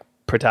female, like,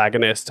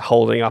 protagonist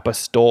holding up a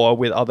store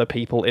with other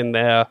people in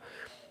there.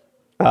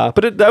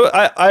 But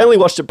I only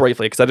watched it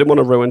briefly because I didn't want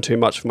to ruin too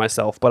much for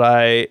myself.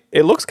 But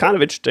it looks kind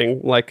of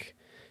interesting. Like,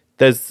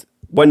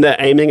 when they're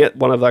aiming at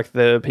one of like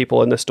the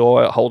people in the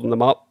store holding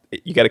them up,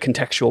 you get a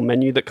contextual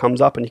menu that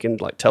comes up, and you can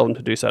like tell them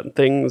to do certain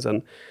things,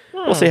 and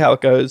we'll see how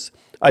it goes.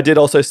 I did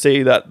also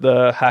see that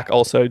the hack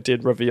also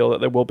did reveal that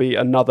there will be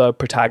another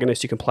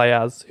protagonist you can play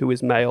as who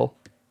is male.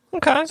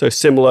 Okay. So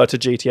similar to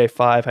GTA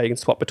 5, how you can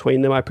swap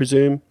between them, I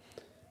presume.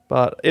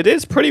 But it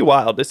is pretty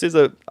wild.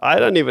 I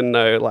don't even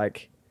know,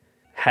 like,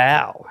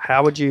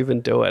 how would you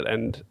even do it?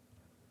 And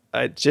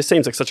it just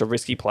seems like such a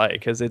risky play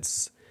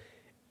because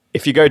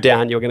if you go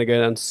down, you're going to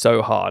go down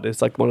so hard.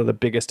 It's like one of the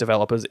biggest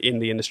developers in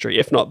the industry,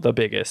 if not the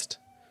biggest.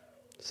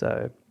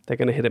 So they're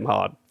going to hit him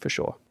hard for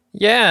sure.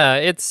 Yeah,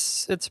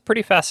 it's a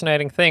pretty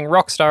fascinating thing.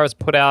 Rockstar has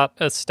put out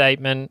a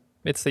statement.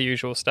 It's the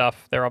usual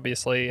stuff. They're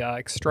obviously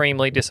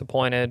extremely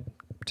disappointed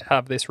to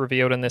have this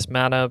revealed in this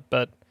manner.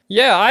 But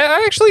yeah,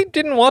 I actually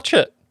didn't watch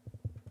it.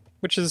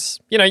 Which is,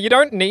 you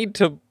don't need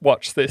to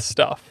watch this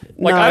stuff.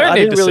 Like, no, I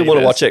didn't really want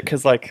to watch it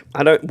because, like,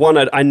 I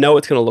know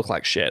it's going to look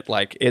like shit.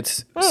 Like,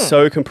 it's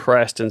so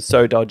compressed and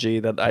so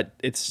dodgy that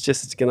it's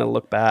just going to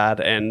look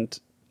bad. And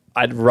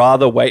I'd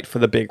rather wait for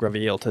the big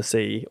reveal to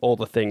see all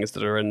the things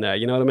that are in there.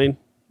 You know what I mean?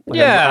 Like,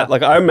 yeah.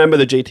 I remember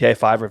the GTA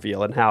 5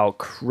 reveal and how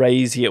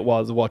crazy it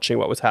was watching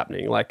what was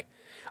happening. Like,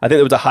 I think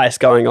there was a heist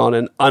going on,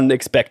 and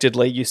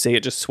unexpectedly you see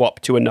it just swap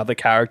to another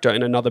character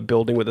in another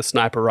building with a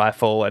sniper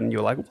rifle, and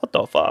you're like, what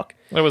the fuck?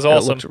 It was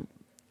awesome. It looked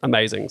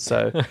amazing.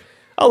 So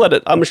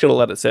I'm just going to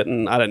let it sit,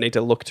 and I don't need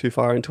to look too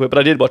far into it. But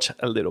I did watch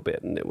a little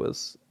bit, and it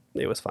was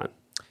fine.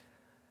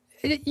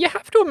 You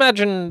have to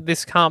imagine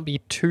this can't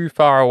be too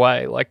far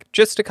away, like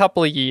just a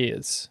couple of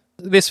years.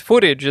 This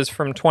footage is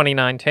from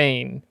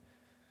 2019.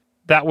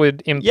 That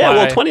would imply... Yeah,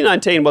 well,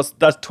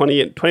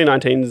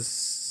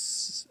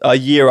 2019's a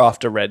year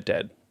after Red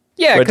Dead.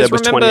 Yeah, Red Dead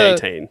was remember,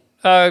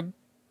 2018.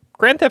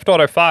 Grand Theft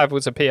Auto 5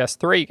 was a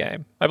PS3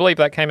 game. I believe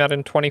that came out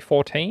in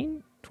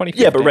 2014,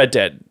 2015. Yeah, but Red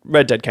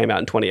Dead came out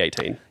in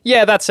 2018.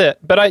 Yeah, that's it.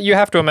 But you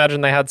have to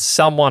imagine they had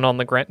someone on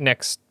the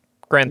next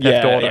Grand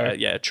Theft Auto.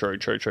 Yeah, true.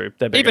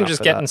 Even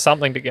just getting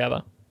something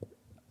together.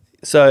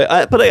 So,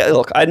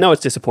 look, I know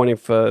it's disappointing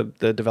for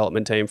the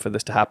development team for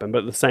this to happen, but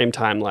at the same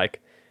time, like,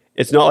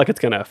 it's not like it's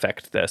going to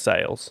affect their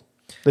sales.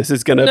 This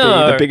is going to be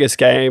the biggest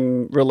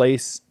game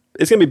release.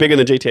 It's going to be bigger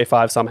than GTA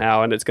 5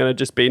 somehow, and it's going to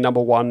just be number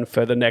one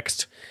for the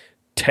next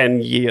 10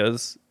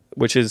 years,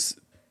 which is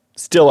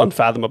still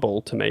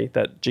unfathomable to me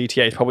that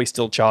GTA is probably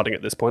still charting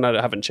at this point.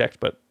 I haven't checked,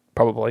 but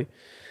probably.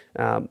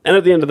 And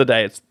at the end of the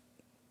day,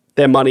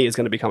 their money is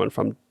going to be coming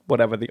from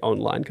whatever the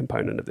online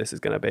component of this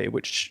is going to be,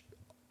 which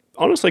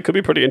honestly could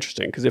be pretty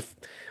interesting, because if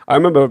I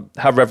remember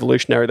how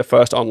revolutionary the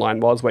first online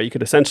was, where you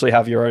could essentially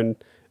have your own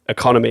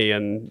economy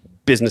and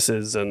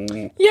businesses,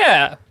 and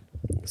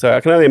so I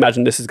can only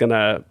imagine this is going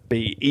to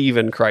be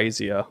even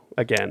crazier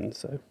again.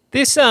 So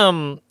this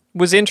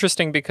was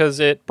interesting because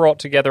it brought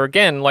together,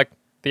 again, like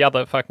the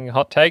other fucking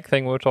hot take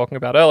thing we were talking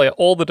about earlier,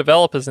 all the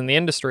developers in the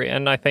industry.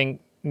 And I think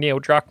Neil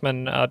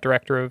Druckmann,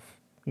 director of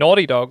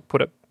Naughty Dog,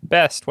 put it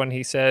best when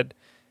he said,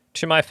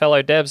 "To my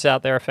fellow devs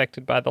out there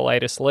affected by the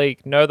latest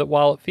leak, know that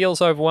while it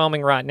feels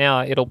overwhelming right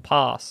now, it'll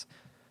pass.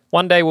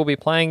 One day we'll be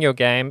playing your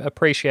game,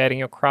 appreciating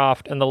your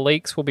craft, and the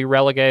leaks will be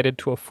relegated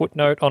to a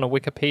footnote on a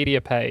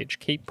Wikipedia page.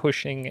 Keep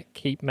pushing,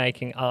 keep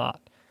making art."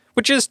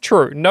 Which is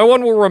true. No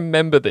one will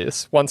remember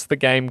this once the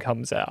game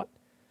comes out.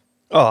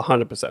 Oh,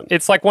 100%.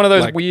 It's like one of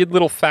those weird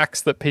little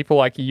facts that people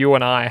like you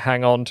and I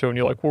hang on to, and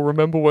you're like, well,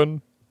 remember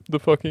when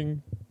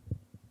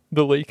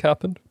the leak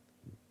happened?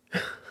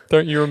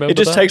 Don't you remember It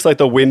just that? takes like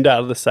the wind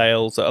out of the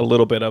sails a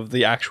little bit of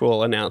the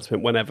actual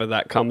announcement whenever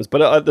that comes.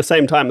 But at the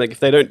same time, like if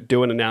they don't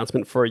do an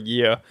announcement for a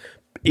year,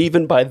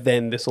 even by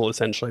then, this will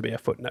essentially be a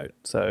footnote.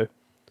 So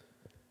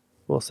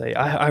we'll see.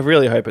 I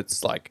really hope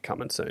it's like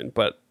coming soon,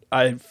 but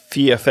I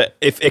fear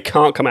if it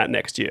can't come out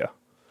next year,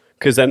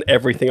 because then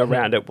everything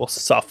around it will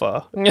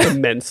suffer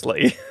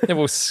immensely. It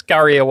will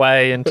scurry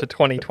away into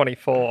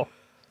 2024.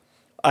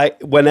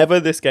 Whenever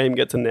this game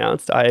gets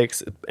announced, I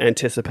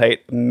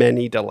anticipate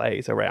many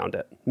delays around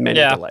it. Many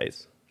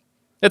delays.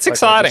 It's Like,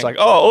 exciting. It's like,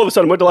 oh, all of a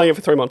sudden we're delaying it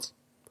for 3 months.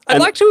 I'd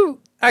like to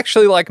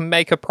actually like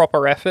make a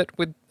proper effort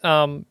with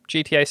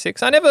GTA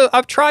 6.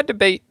 I've tried to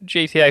beat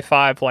GTA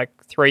 5 like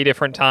 3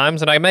 different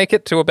times, and I make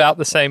it to about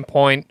the same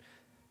point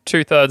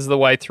 2/3 of the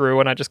way through,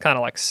 and I just kind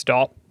of like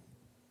stop.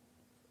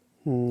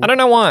 I don't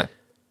know why.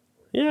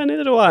 Yeah,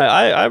 neither do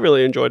I. I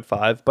really enjoyed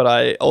 5, but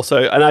I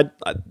also,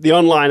 the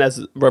online,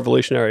 as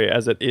revolutionary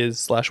as it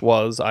is /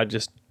 was,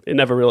 it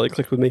never really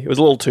clicked with me. It was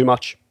a little too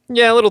much.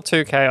 Yeah, a little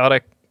too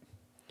chaotic.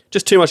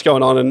 Just too much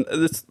going on, and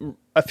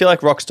I feel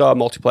like Rockstar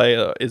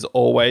multiplayer is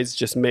always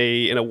just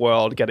me in a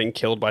world getting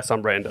killed by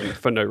some random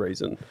for no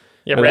reason.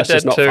 Yeah, and Red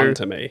that's just Dead not 2. fun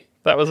to me.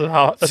 That was a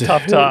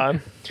tough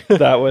time.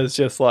 That was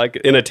just like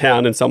in a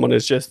town and someone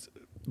is just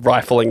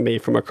rifling me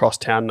from across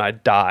town and I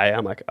die.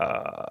 I'm like,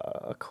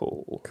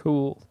 cool.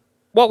 Cool.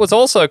 What was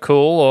also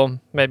cool, or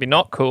maybe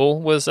not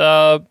cool, was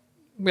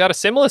we had a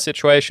similar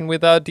situation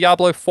with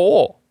Diablo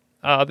 4.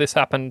 This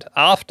happened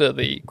after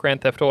the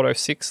Grand Theft Auto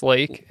 6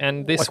 leak,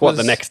 and this Like what,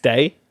 the next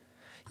day?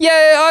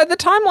 Yeah, the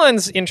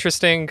timeline's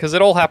interesting because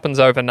it all happens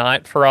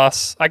overnight for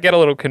us. I get a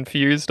little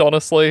confused,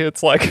 honestly.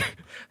 It's like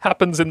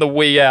happens in the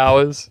wee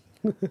hours.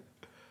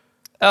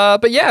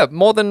 But yeah,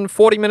 more than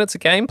 40 minutes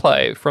of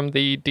gameplay from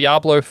the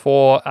Diablo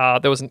 4.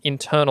 There was an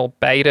internal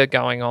beta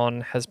going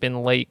on, has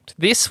been leaked.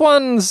 This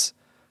one's,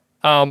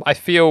 I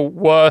feel,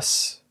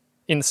 worse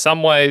in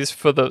some ways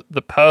for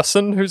the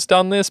person who's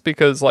done this,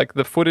 because like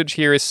the footage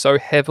here is so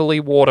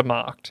heavily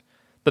watermarked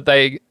that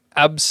they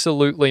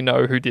absolutely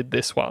know who did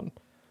this one,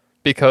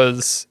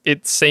 because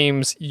it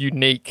seems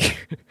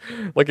unique.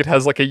 Like it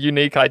has like a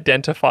unique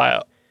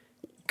identifier.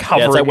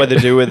 Yeah, it's like what they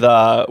do with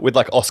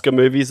like Oscar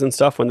movies and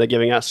stuff when they're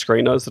giving out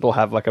screeners. It'll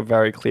have like a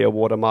very clear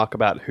watermark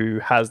about who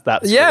has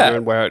that screener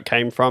and where it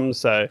came from.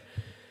 So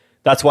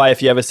that's why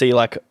if you ever see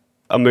like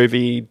a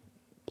movie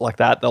like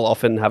that, they'll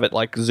often have it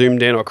like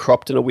zoomed in or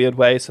cropped in a weird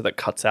way so that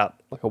cuts out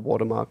like a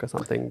watermark or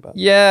something. But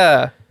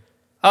yeah.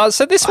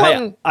 So this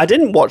one, I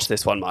didn't watch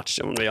this one much,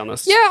 I'm gonna be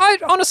honest. Yeah,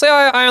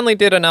 I only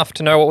did enough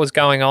to know what was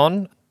going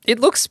on. It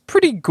looks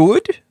pretty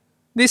good.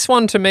 This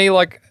one to me,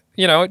 like,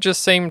 you know, it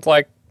just seemed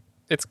like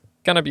it's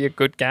gonna be a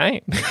good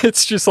game.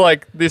 It's just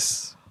like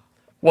this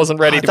wasn't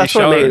ready to be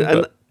shown. What I mean.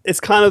 And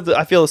it's kind of,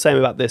 I feel the same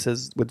about this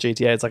as with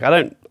GTA. It's like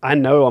I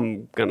know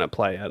I'm gonna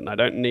play it and I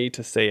don't need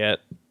to see it,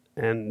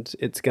 and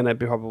it's gonna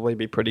probably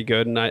be pretty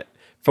good. And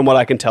from what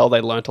I can tell, they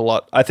learnt a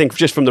lot. I think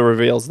just from the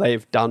reveals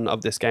they've done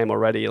of this game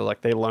already,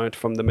 like they learnt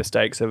from the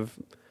mistakes of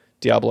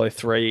Diablo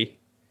 3.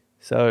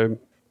 So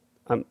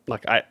I'm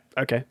like,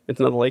 okay, it's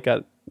another leak.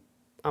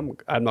 I'm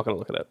not gonna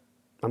look at it.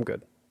 I'm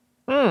good.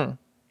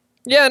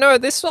 Yeah, no,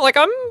 this, like,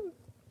 I'm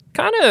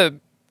kind of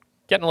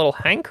getting a little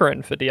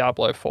hankering for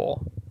Diablo 4.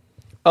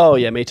 Oh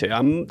yeah, me too.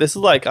 I'm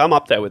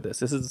up there with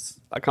this.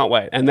 I can't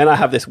wait. And then I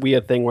have this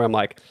weird thing where I'm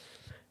like,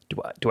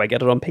 do I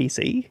get it on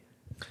PC?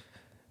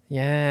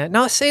 Yeah.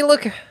 No, see,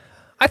 look,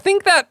 I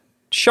think that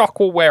shock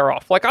will wear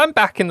off. Like, I'm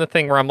back in the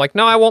thing where I'm like,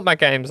 no, I want my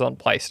games on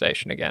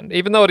PlayStation again,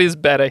 even though it is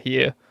better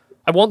here.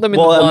 I want them in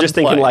Well, one I'm just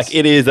thinking place. like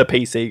it is a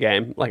PC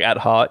game, like at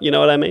heart. You know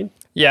what I mean?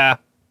 Yeah.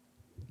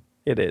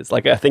 It is.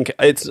 Like I think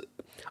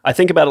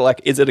about it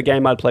like, is it a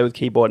game I'd play with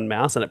keyboard and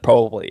mouse? And it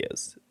probably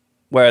is.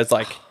 Whereas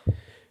like,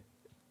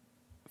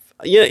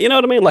 you know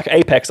what I mean? Like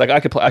Apex, like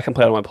I can play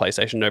it on my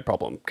PlayStation, no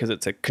problem, because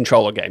it's a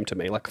controller game to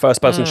me. Like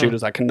first-person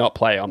shooters, I cannot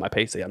play on my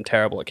PC. I'm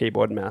terrible at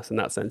keyboard and mouse in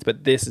that sense.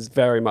 But this is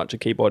very much a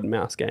keyboard and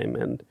mouse game.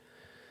 And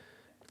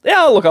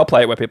yeah, look, I'll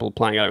play it where people are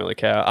playing. I don't really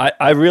care.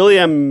 I really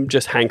am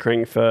just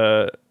hankering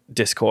for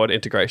Discord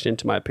integration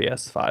into my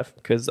PS5,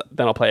 because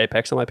then I'll play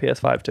Apex on my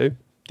PS5 too.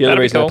 The only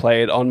reason I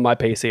play it on my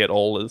PC at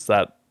all is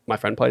that my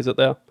friend plays it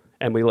there,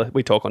 and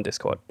we talk on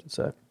Discord.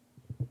 So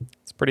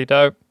It's pretty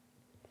dope.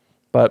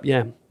 But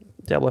yeah,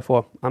 Diablo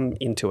 4, I'm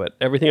into it.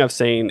 Everything I've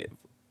seen,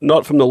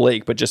 not from the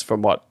leak, but just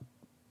from what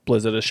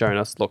Blizzard has shown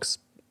us, looks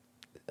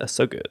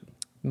so good.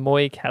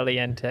 Muy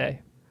caliente.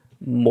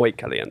 Muy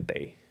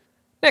caliente.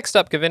 Next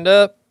up,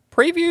 Govinda,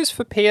 previews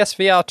for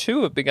PSVR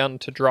 2 have begun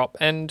to drop,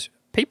 and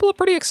people are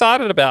pretty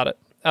excited about it.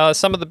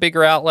 Some of the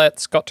bigger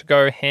outlets got to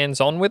go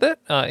hands-on with it,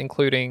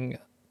 including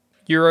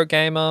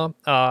Eurogamer.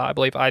 I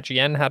believe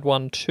IGN had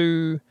one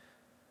too.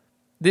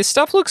 This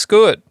stuff looks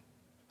good,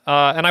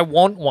 and I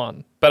want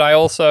one, but I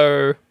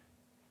also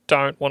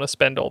don't want to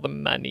spend all the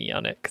money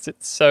on it because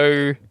it's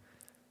so...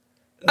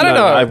 I don't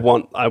know. I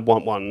want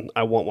one.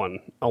 I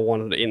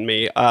want it in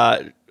me.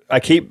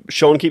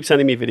 Sean keeps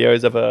sending me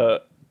videos of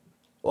a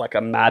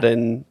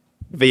Madden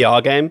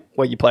VR game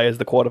where you play as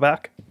the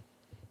quarterback.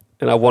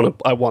 And I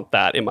want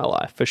that in my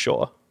life for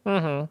sure.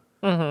 But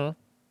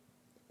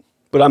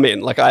I'm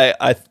in. Like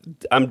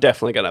I'm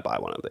definitely gonna buy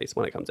one of these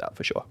when it comes out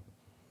for sure.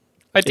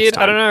 I don't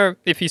know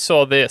if you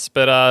saw this,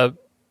 but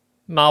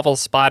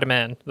Marvel's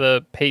Spider-Man,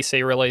 the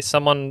PC release,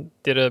 someone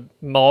did a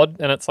mod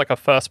and it's like a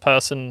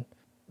first-person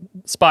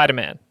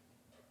Spider-Man,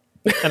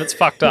 and it's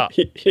fucked up.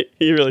 He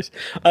really.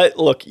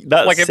 Look,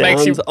 that Like, it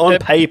sounds makes you- on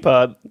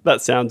paper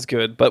that sounds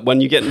good, but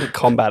when you get into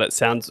combat, it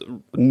sounds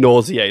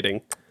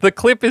nauseating. The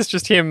clip is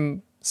just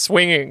him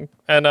swinging,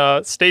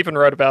 and Stephen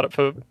wrote about it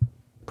for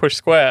push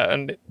square,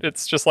 and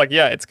it's just like,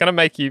 yeah, it's gonna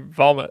make you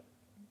vomit,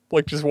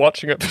 like just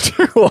watching it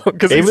for too long.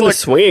 Because Even the like,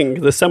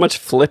 swing, there's so much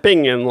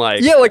flipping and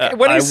like yeah, like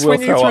when I he's will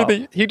swinging throw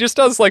through up. he just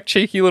does like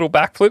cheeky little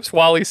backflips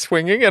while he's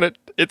swinging, and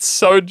it's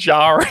so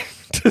jarring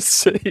to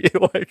see.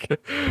 Like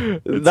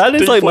That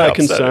is like deeply my upsetting.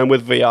 concern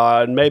with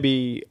VR, and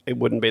maybe it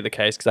wouldn't be the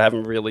case because I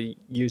haven't really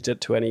used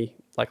it to any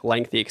like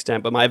lengthy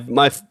extent. But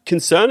my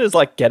concern is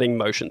like getting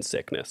motion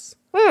sickness.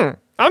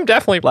 I'm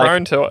definitely Like-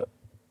 prone to it.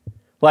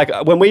 Like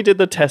when we did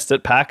the test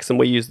at PAX and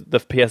we used the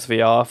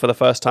PSVR for the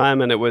first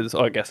time, and it was,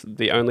 I guess,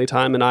 the only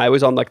time, and I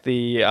was on like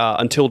the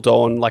Until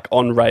Dawn like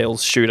on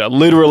rails shooter,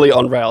 literally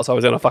on rails. I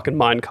was in a fucking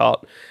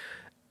minecart.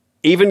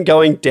 Even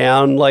going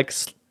down like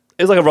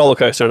it was like a roller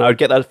coaster, and I would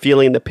get that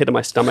feeling in the pit of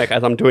my stomach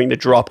as I'm doing the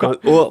drop, going,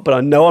 oh, but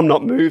I know I'm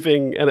not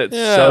moving, and it's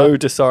Yeah. so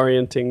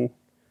disorientating.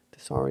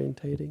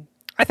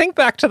 I think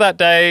back to that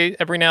day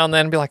every now and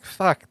then and be like,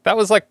 fuck, that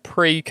was like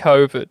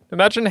pre-COVID.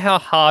 Imagine how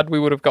hard we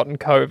would have gotten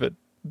COVID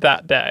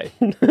that day.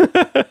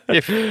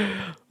 If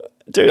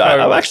Dude,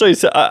 I'm actually,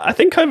 I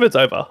think COVID's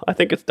over. I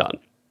think it's done.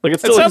 Like it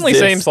still certainly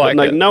exists, seems but,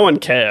 like it. no one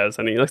cares,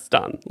 and it's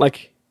done.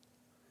 Like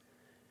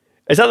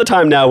it's at the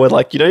time now where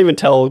like you don't even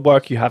tell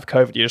work you have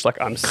COVID. You're just like,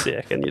 I'm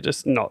sick, and you're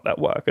just not at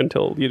work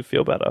until you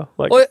feel better.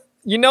 Like well,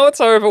 you know it's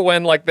over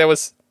when like there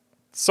was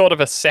sort of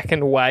a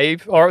second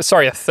wave, or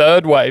sorry, a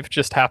third wave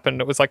just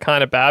happened. It was like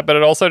kind of bad, but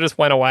it also just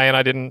went away, and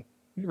I didn't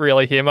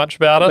really hear much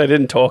about they it.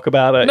 didn't talk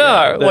about it. No,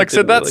 Yeah, they like so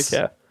didn't really that's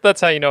care.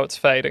 that's how you know it's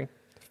fading.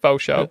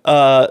 Faux show.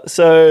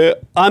 So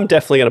I'm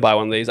definitely going to buy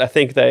one of these. I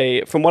think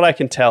from what I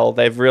can tell,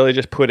 they've really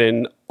just put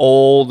in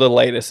all the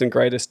latest and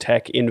greatest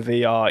tech in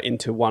VR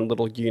into one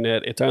little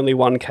unit. It's only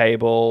one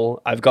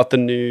cable. I've got the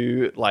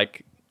new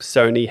like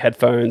Sony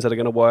headphones that are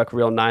going to work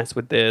real nice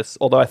with this.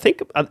 Although I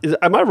think,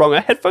 am I wrong?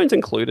 Are headphones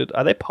included?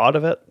 Are they part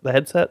of it? The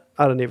headset?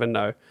 I don't even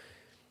know.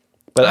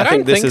 But I think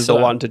don't this think is the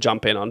so. one to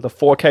jump in on. The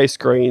 4K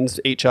screens,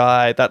 each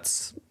eye.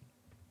 That's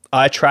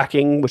eye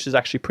tracking, which is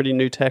actually pretty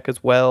new tech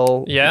as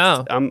well.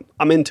 Yeah. I'm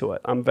into it.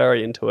 I'm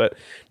very into it.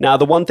 Now,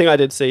 the one thing I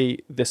did see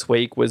this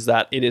week was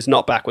that it is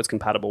not backwards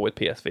compatible with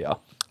PSVR.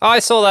 I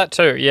saw that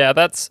too. Yeah,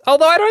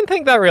 although I don't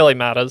think that really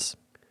matters.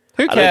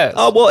 Who cares?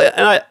 Oh, well,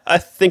 and I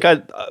think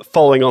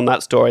following on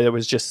that story, there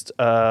was just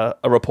a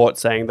report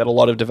saying that a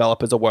lot of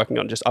developers are working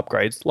on just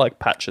upgrades, like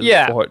patches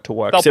for it to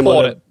work. they'll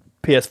Similar port to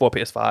PS4,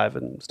 PS5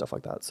 and stuff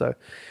like that. So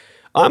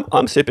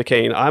I'm super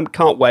keen. I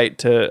can't wait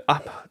to...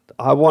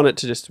 I want it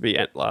to just be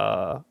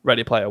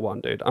Ready Player One,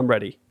 dude. I'm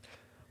ready.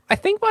 I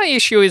think my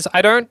issue is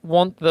I don't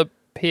want the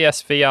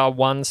PSVR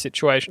 1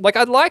 situation. Like,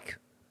 I'd like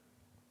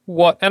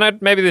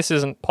maybe this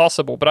isn't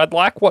possible, but I'd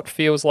like what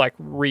feels like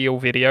real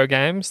video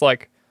games.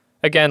 Like,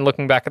 again,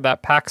 looking back at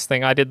that PAX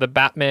thing, I did the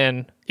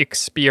Batman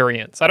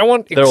experience. I don't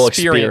want They're all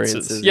experiences.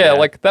 experiences, Yeah, yeah.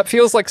 like, that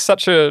feels like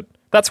such a...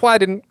 That's why I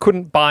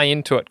couldn't buy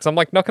into it, because I'm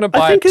like, not going to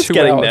buy I think a it's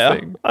getting 2-hour there.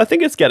 thing. I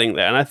think it's getting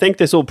there. And I think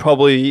this will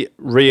probably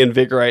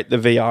reinvigorate the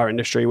VR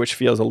industry, which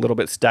feels a little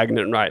bit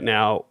stagnant right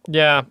now.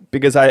 Yeah.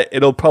 Because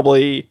it'll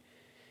probably...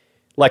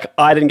 Like,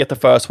 I didn't get the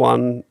first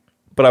one,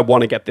 but I want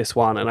to get this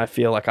one, and I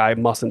feel like I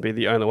mustn't be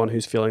the only one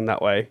who's feeling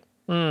that way.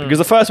 Because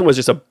the first one was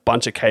just a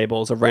bunch of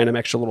cables, a random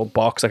extra little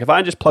box. Like, if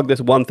I just plug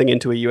this one thing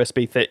into a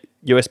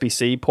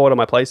USB-C port on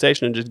my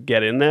PlayStation and just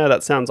get in there,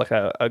 that sounds like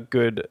a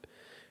good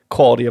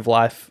quality of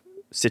life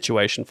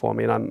situation for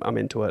me, and I'm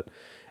into it.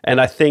 And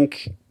I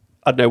think,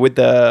 I don't know, with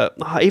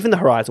even the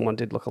Horizon one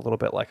did look a little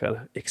bit like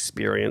an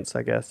experience,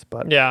 I guess.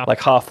 But Yeah. like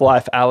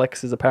Half-Life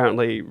Alyx is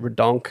apparently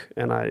redonk,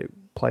 and I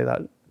play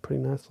that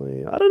pretty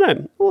nicely. I don't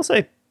know. We'll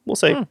see.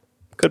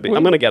 Could be.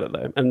 I'm going to get it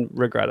though and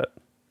regret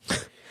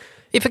it.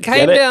 If it Get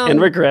came it down... and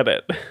regret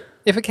it.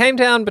 If it came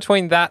down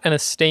between that and a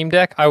Steam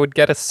Deck, I would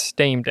get a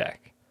Steam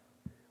Deck.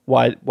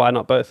 Why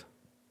not both?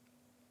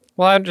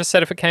 Well, I just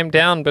said if it came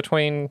down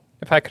between...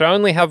 If I could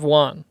only have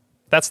one,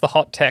 that's the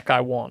hot tech I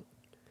want.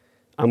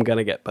 I'm going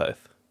to get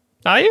both.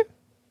 Are you?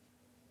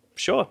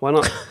 Sure, why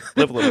not?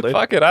 Live a little, dude.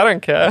 Fuck it, I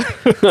don't care.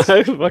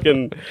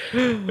 Fucking,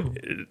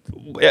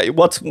 yeah,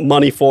 what's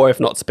money for if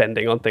not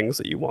spending on things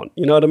that you want?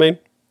 You know what I mean?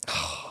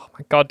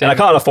 God And damn I it.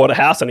 can't afford a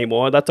house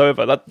anymore. That's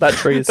over. That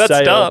tree is That's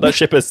sailed. done. That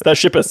ship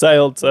has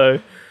sailed. So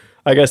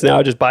I guess now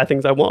I just buy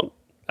things I want.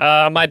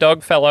 My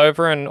dog fell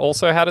over and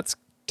also had its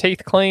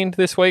teeth cleaned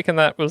this week, and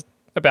that was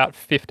about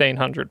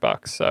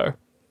 $1,500. So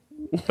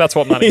that's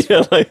what money's for.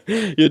 Yeah, like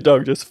your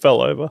dog just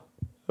fell over.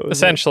 That was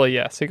Essentially,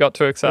 yes. He got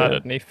too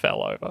excited and he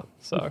fell over.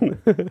 So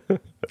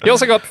he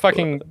also got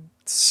fucking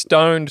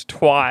stoned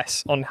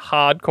twice on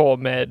hardcore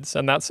meds,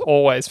 and that's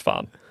always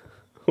fun.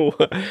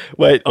 it.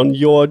 Wait, on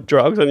your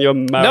drugs, on your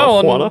marijuana? No,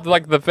 on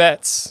like the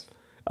vets.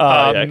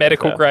 Yeah,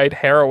 medical fair. grade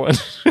heroin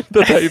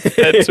that they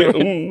fed to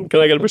him.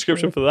 Can I get a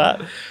prescription for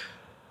that?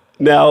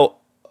 Now,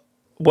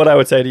 what I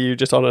would say to you,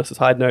 just on a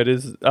side note,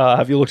 is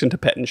have you looked into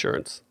pet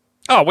insurance?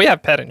 Oh, we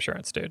have pet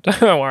insurance, dude.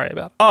 Don't worry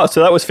about it. Oh,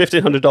 so that was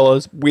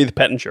 $1,500 with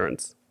pet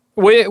insurance.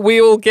 We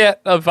will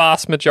get a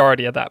vast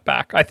majority of that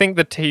back. I think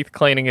the teeth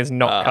cleaning is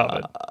not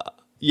covered.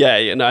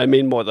 Yeah, no, I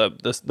mean more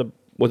the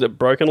was it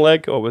broken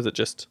leg or was it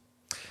just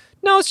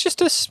No, it's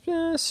just a we don't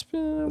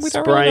really know.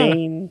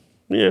 sprain?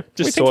 Yeah,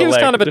 just We think he was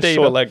kind of a diva.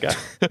 short leg guy.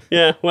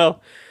 Yeah,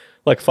 well,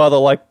 like father,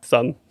 like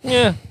son.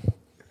 Yeah.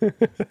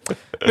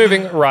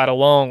 Moving right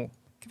along.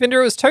 Govinda,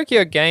 it was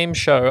Tokyo Game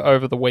Show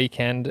over the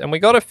weekend, and we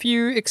got a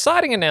few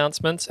exciting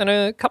announcements and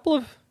a couple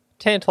of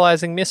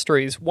tantalizing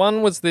mysteries.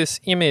 One was this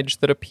image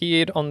that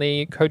appeared on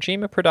the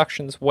Kojima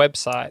Productions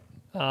website.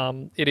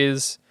 It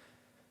is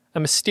a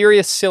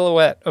mysterious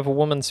silhouette of a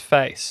woman's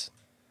face.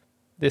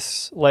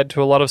 This led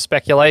to a lot of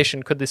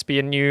speculation. Could this be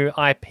a new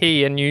IP,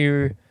 a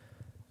new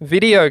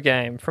video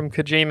game from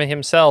Kojima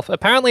himself?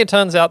 Apparently, it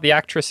turns out the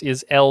actress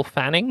is Elle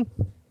Fanning.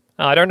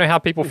 I don't know how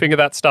people figure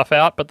that stuff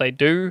out, but they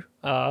do.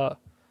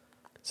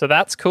 So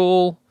that's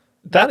cool.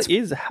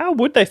 How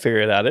would they figure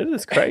it out? It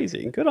is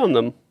crazy. Good on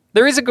them.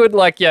 There is a good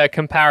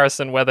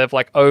comparison where they've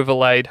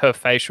overlaid her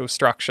facial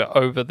structure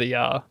over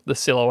the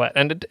silhouette,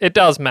 and it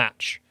does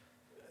match.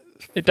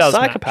 It does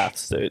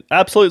Psychopaths, match. dude.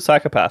 Absolute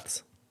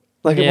psychopaths.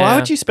 Like, Yeah. why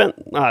would you spend...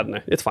 I don't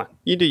know. It's fine.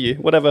 You do you.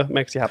 Whatever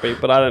makes you happy.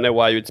 But I don't know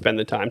why you would spend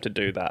the time to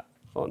do that.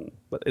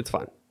 But it's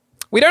fine.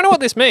 We don't know what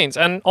this means,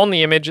 and on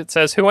the image it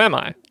says, "Who am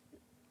I?"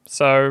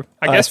 So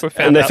I guess we've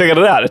found And they out. figured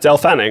it out. It's Elle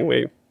Fanning.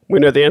 We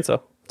know the answer.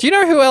 Do you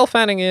know who Elle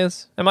Fanning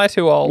is? Am I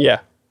too old? Yeah.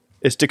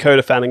 It's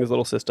Dakota Fanning's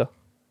little sister.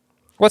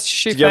 What's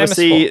she Did you ever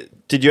famous for?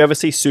 Did you ever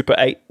see Super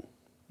 8?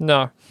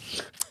 No.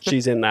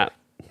 She's in that.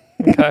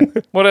 Okay.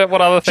 What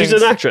other things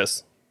She's an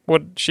actress.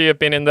 would she have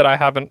been in that I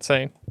haven't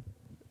seen?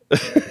 I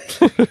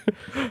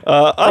don't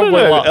Probably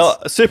know.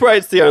 lots. Super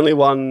 8's the only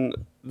one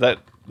that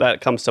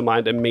comes to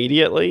mind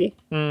immediately.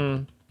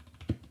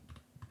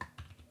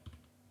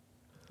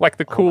 Like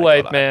the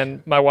Kool-Aid God,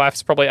 Man, my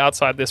wife's probably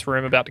outside this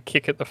room about to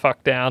kick it the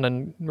fuck down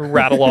and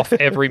rattle off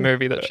every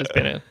movie that she's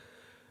been in.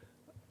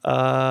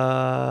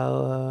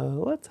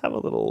 Let's have a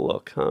little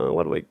look.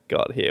 What do we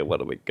got here?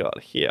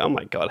 Oh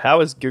my God.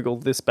 How is Google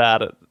this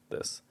bad at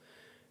this?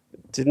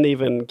 It didn't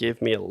even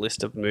give me a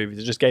list of movies.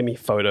 It just gave me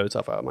photos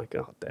of it. I'm like,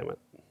 oh, damn it.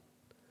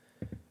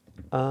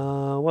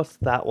 What's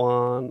that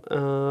one?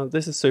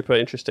 This is super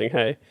interesting.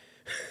 Hey.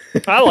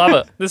 I love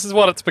it. This is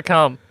what it's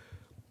become.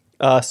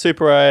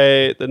 Super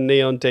 8, The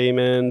Neon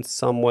Demon,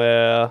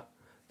 Somewhere,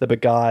 The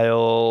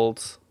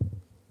Beguiled,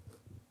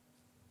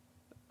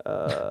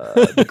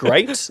 The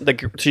Great.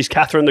 She's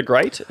Catherine the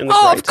Great in The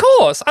Great. Of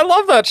course. I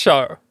love that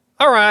show.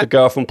 All The right.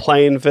 Girl from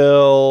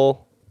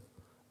Plainville,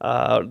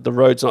 The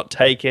Road's Not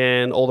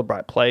Taken, All the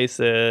Bright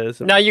Places.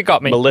 Now you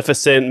got me.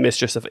 Maleficent,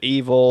 Mistress of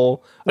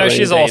Evil. No, A Rainy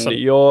she's Day in awesome. New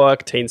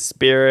York, Teen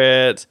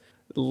Spirit,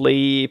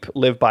 Leap,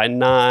 Live by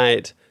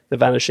Night, The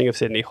Vanishing of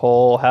Sydney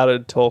Hall, How to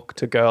Talk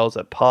to Girls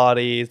at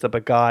Parties, The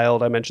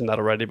Beguiled. I mentioned that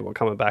already, but we're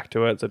coming back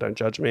to it, so don't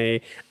judge me.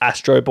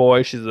 Astro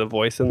Boy, she's the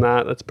voice in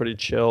that. That's pretty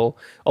chill.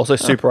 Also,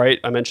 Super 8,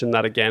 I mentioned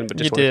that again, but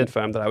just You want to did.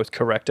 confirm that I was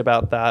correct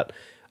about that.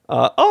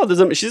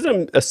 She's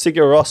in a Sigur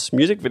Rós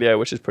music video,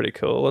 which is pretty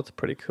cool. That's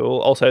pretty cool.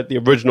 Also, the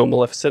original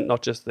Maleficent,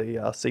 not just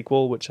the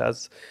sequel, which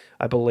has,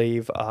 I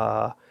believe,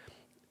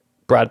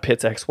 Brad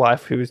Pitt's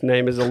ex-wife, whose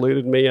name has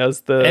eluded me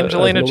as the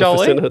Angelina as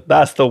Jolie? Maleficent.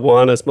 That's the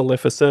one as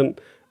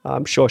Maleficent.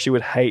 I'm sure she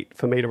would hate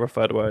for me to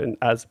refer to her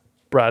as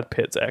Brad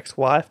Pitt's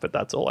ex-wife, but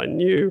that's all I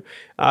knew.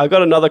 I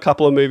got another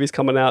couple of movies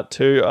coming out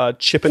too.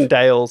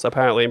 Chippendales,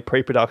 apparently in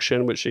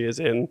pre-production, which she is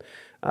in.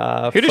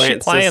 Who does she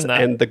play in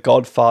that? And The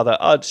Godfather.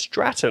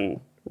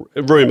 Stratton.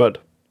 Rumored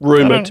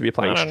to be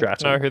playing I don't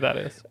Stratton. know who that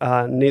is.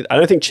 I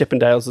don't think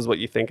Chippendales is what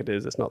you think it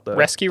is. It's not the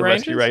Rescue the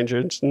Rangers? Rescue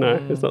Rangers. No,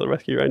 it's not the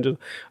Rescue Rangers.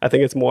 I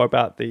think it's more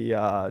about the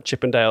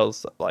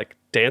Chippendales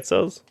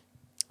dancers.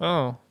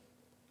 Oh.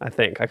 I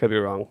think I could be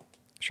wrong.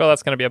 Sure,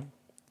 that's going to be a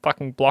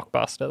fucking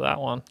blockbuster, that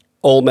one.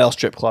 All male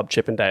strip club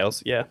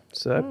Chippendales. Yeah.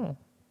 So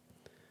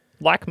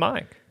Like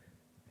Mike.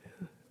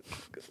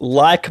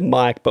 like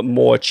Mike, but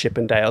more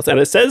Chippendales. And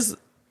it says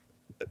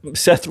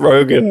Seth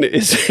Rogen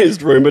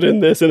is rumored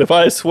in this. And if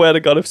I swear to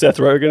God, if Seth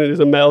Rogen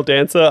is a male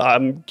dancer,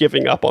 I'm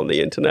giving up on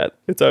the internet.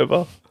 It's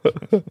over.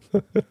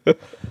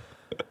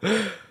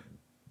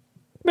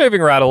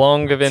 Moving right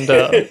along,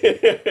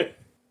 Govinda.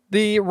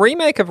 The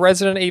remake of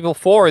Resident Evil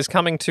 4 is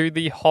coming to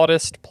the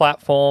hottest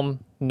platform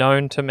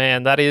known to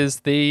man. That is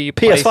the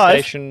PS5?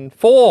 PlayStation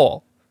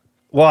 4.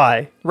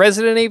 Why?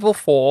 Resident Evil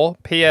 4,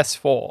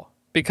 PS4.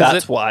 Because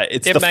That's why.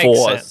 It's it the makes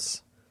fours.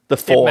 sense. The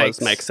fours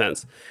makes- make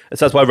sense. And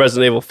so that's why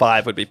Resident Evil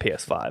 5 would be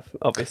PS5,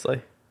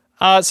 obviously.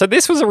 So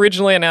this was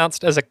originally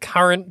announced as a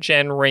current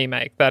gen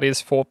remake, that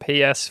is for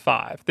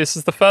PS5. This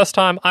is the first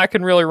time I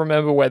can really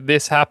remember where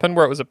this happened,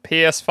 where it was a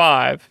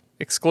PS5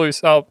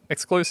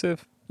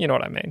 exclusive. You know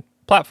what I mean?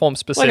 Platform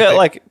specific.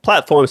 Like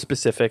platform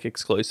specific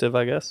exclusive,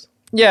 I guess.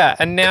 yeah,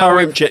 and now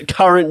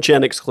Current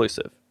gen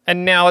exclusive.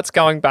 now it's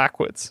going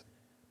backwards.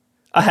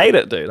 I hate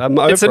it, dude. I'm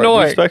over It's it.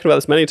 annoying. We've spoken about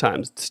this many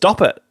times. Stop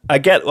it. I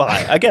get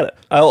it.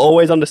 I'll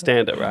always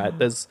understand it, right?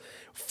 There's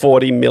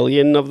 40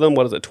 million of them.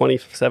 What is it?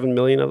 27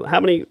 million of them? How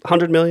many?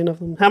 100 million of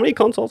them? How many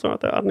consoles are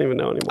out there? I don't even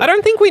know anymore. I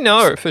don't think we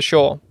know for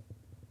sure.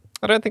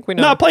 I don't think we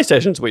know. No,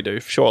 PlayStations we do,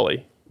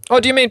 surely. Oh,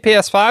 do you mean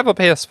PS5 or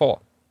PS4?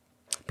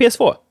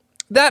 PS4.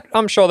 That,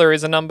 I'm sure there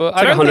is a number. It's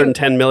like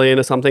 110 million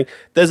or something.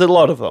 There's a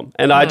lot of them.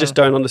 And I just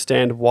don't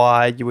understand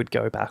why you would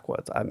go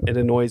backwards. It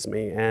annoys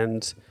me.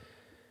 And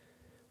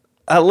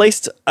At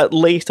least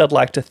I'd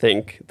like to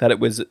think that it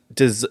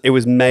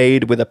was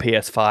made with a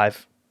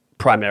PS5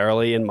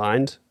 primarily in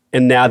mind,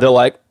 and now they're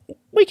like,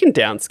 we can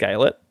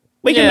downscale it.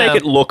 We can make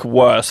it look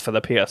worse for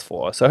the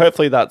PS4. So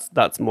hopefully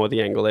that's more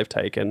the angle they've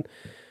taken.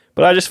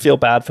 But I just feel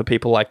bad for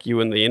people like you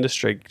in the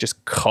industry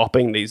just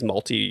copying these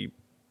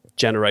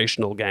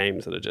multi-generational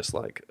games that are just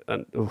like,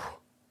 I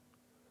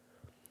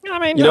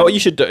mean, you know what you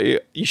should do?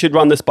 You should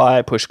run this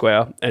by Push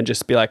Square and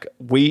just be like,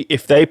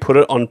 if they put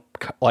it on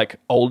like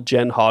old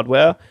gen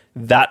hardware,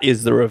 that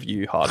is the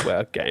review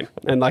hardware game,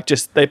 and like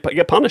just they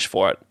get punished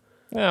for it.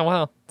 Yeah,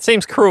 well,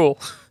 seems cruel.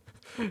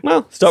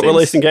 Well, stop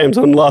releasing games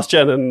on last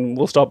gen, and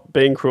we'll stop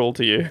being cruel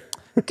to you.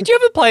 Did you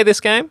ever play this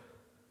game?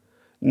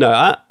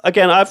 No,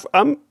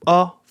 I'm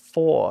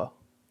 4.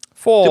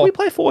 4. Did we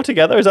play 4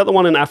 together? Is that the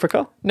one in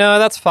Africa? No,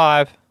 that's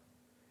 5.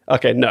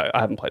 Okay, no, I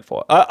haven't played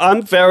 4.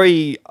 I'm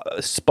very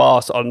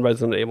sparse on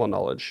Resident Evil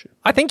knowledge.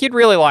 I think you'd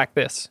really like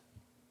this.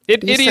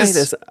 It is.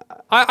 This.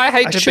 I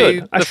hate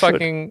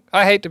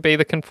to be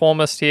the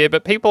conformist here,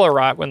 but people are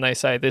right when they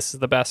say this is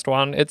the best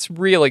one. It's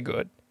really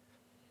good.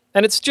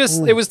 And it's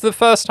just, it was the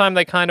first time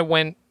they kind of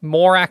went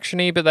more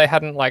actiony, but they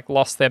hadn't like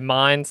lost their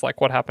minds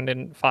like what happened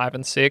in 5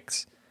 and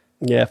 6.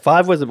 Yeah,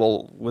 5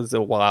 was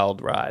a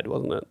wild ride,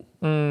 wasn't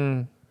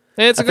it?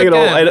 It's a good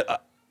game.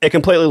 It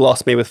completely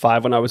lost me with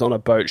 5 when I was on a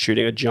boat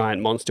shooting a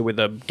giant monster with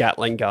a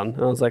Gatling gun.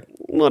 And I was like,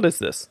 what is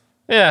this?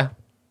 Yeah.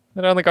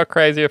 It only got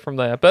crazier from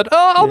there. But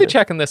I'll be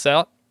checking this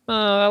out.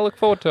 I look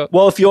forward to it.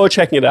 Well, if you're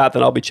checking it out,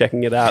 then I'll be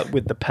checking it out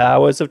with the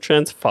powers of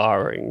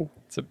transferring.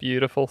 It's a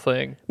beautiful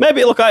thing.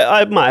 Maybe, look,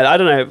 I might. I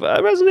don't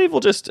know. Resident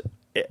Evil just...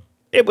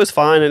 It was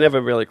fine. It never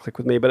really clicked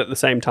with me. But at the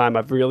same time,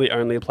 I've really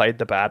only played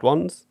the bad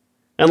ones.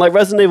 And like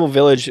Resident Evil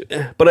Village...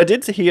 But I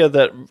did hear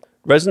that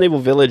Resident Evil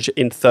Village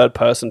in third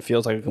person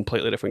feels like a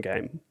completely different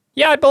game.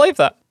 Yeah, I believe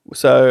that.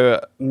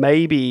 So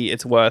maybe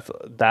it's worth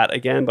that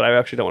again, but I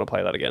actually don't want to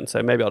play that again.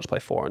 So maybe I'll just play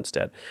 4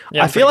 instead.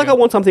 Yeah, I feel like I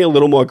want something a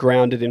little more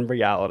grounded in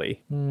reality.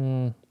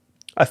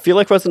 I feel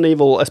like Resident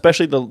Evil,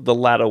 especially the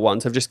latter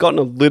ones, have just gotten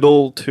a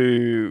little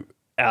too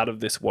out of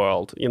this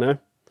world, you know?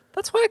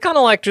 That's why I kind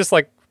of like just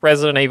like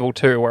Resident Evil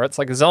 2, where it's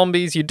like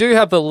zombies. You do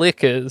have the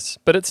lickers,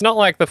 but it's not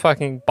like the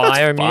fucking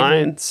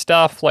biomutant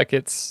stuff. Like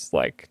it's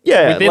like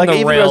within like the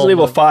even realm Resident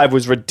Evil of... 5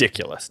 was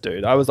ridiculous,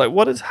 dude. I was like,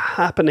 what is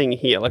happening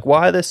here? Like,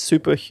 why are there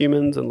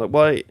superhumans and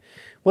like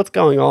what's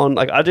going on?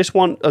 Like, I just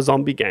want a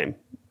zombie game.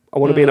 I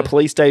want to be in a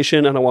police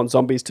station and I want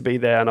zombies to be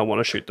there and I want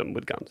to shoot them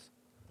with guns.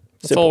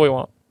 That's all we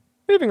want.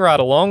 Moving right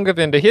along,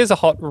 Govinda, here's a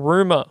hot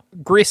rumor.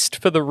 Grist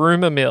for the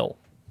rumor mill.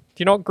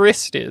 Do you know what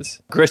Grist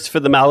is? Grist for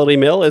the Malady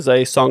Mill is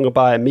a song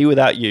by Me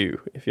Without You,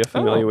 if you're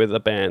familiar with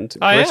the band.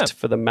 Grist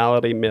for the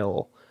Malady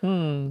Mill.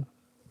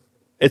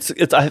 It's.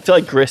 I feel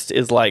like grist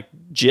is like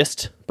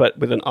gist, but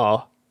with an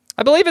R.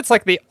 I believe it's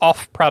like the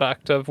off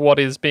product of what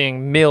is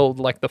being milled.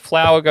 Like the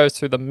flour goes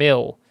through the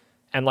mill,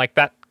 and like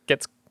that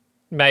gets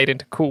made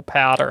into cool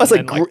powder.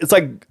 It's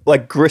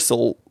like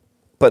gristle,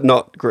 but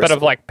not gristle. But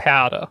of like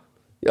powder.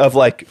 Of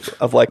like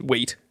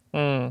wheat.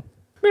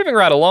 Moving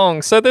right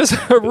along, so there's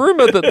a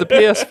rumor that the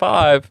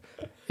PS5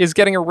 is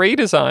getting a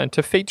redesign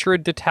to feature a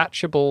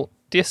detachable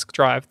disk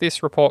drive.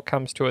 This report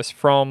comes to us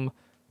from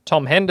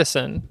Tom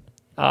Henderson,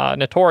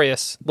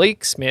 notorious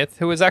leaksmith,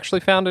 who has actually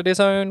founded his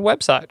own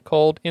website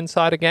called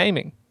Insider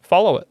Gaming.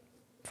 Follow it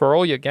for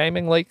all your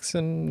gaming leaks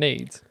and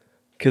needs.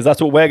 Because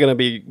that's what we're going to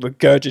be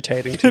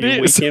regurgitating to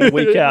you week in,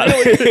 week out.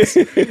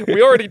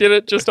 We already did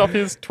it just off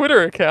his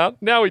Twitter account.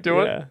 Now we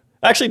do it.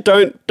 Actually,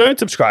 don't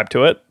subscribe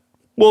to it.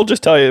 We'll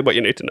just tell you what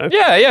you need to know.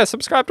 Yeah,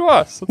 subscribe to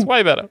us. It's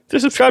way better.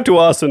 Just subscribe to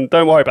us and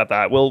don't worry about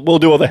that. We'll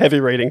do all the heavy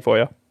reading for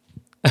you.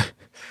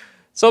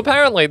 So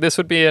apparently this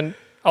would be an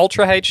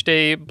Ultra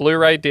HD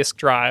Blu-ray disc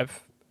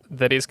drive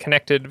that is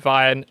connected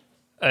via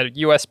a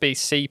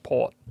USB-C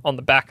port on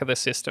the back of the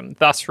system,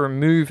 thus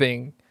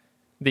removing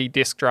the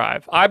disc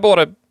drive. I bought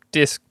a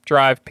disc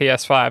drive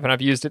PS5 and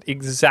I've used it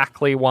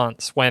exactly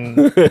once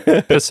when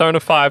Persona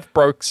 5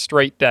 broke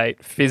Street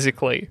Date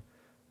physically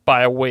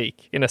by a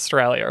week in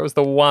Australia. It was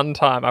the one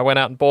time I went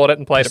out and bought it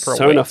and played it for a week.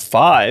 Persona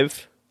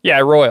 5? Yeah,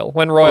 Royal.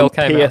 When Royal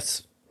came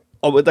out.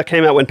 Oh, that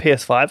came out when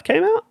PS5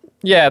 came out?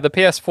 Yeah, the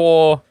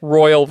PS4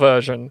 Royal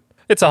version.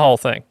 It's a whole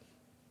thing.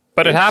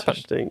 But it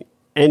happened.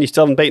 And you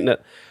still haven't beaten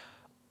it.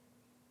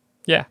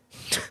 Yeah.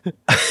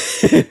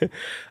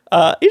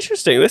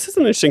 Interesting. This is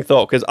an interesting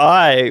thought because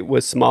I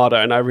was smarter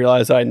and I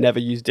realized I never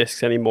use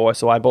discs anymore,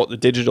 so I bought the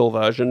digital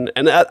version.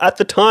 And at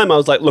the time, I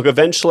was like, look,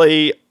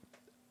 eventually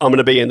I'm going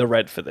to be in the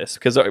red for this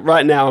because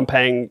right now I'm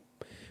paying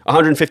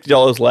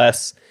 $150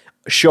 less.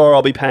 Sure,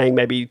 I'll be paying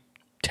maybe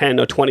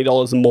 $10 or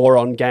 $20 more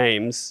on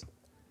games,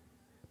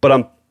 but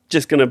I'm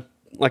just going to,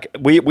 like,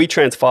 we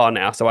transfer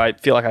now, so I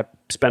feel like I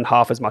spend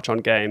half as much on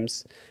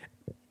games.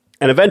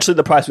 And eventually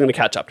the price is going to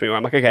catch up to me. Where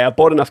I'm like, okay, I've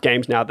bought enough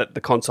games now that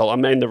the console,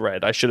 I'm in the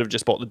red. I should have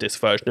just bought the disc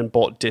version and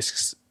bought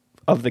discs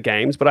of the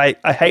games, but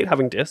I hate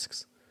having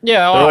discs.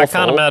 Yeah, I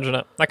can't imagine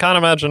it. I can't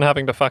imagine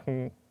having to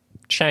fucking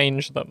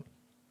change them.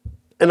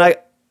 And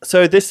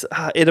so this,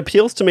 it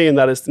appeals to me in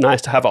that it's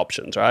nice to have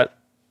options, right?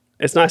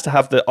 It's nice to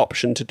have the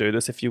option to do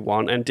this if you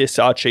want, and discs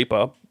are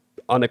cheaper.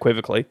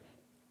 unequivocally.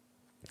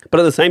 But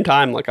at the same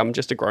time, like, I'm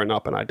just a grown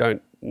up and I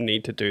don't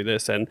need to do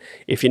this. And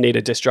if you need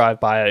a disk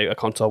drive, buy a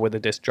console with a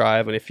disk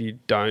drive. And if you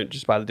don't,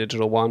 just buy the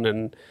digital one.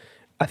 And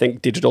I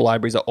think digital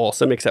libraries are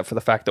awesome, except for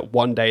the fact that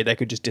one day they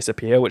could just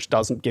disappear, which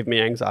doesn't give me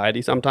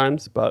anxiety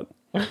sometimes. But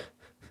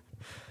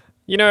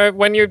You know,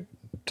 when you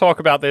talk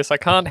about this, I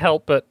can't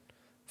help but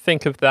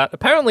think of that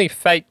apparently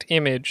faked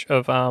image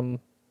of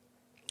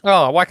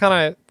why can't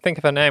I think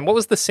of her name? What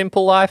was the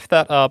Simple Life,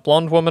 that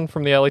blonde woman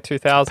from the early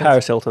 2000s?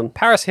 Paris Hilton.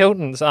 Paris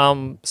Hilton's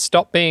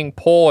 "Stop Being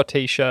Poor"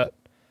 T-shirt.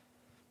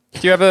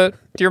 Do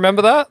you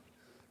remember that?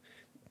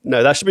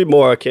 No, that should be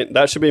more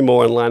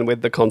in line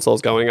with the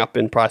consoles going up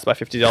in price by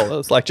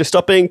 $50. Like, just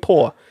stop being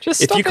poor.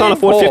 Just if stop you can't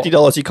being afford poor.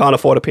 $50, you can't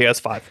afford a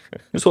PS5.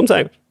 That's what I'm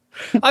saying.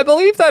 I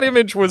believe that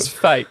image was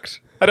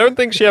faked. I don't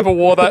think she ever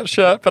wore that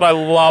shirt, but I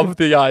love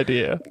the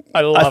idea.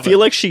 I feel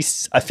like she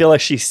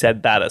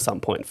said that at some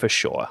point for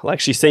sure. Like,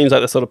 she seems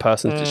like the sort of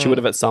person that she would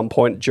have at some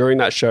point during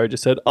that show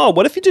just said, "Oh,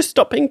 what if you just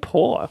stop being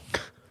poor?"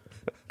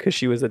 Because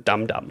she was a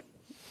dum dum.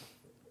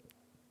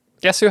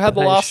 Guess who had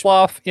the last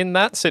laugh in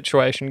that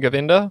situation,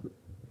 Govinda?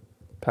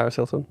 Paris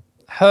Hilton.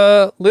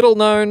 Her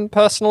little-known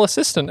personal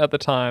assistant at the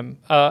time,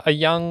 a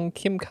young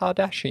Kim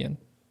Kardashian.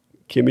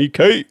 Kimmy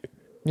K.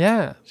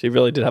 Yeah. She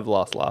really did have the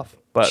last laugh.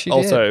 But She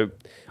also,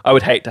 I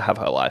would hate to have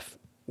her life.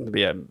 It would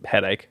be a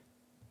headache.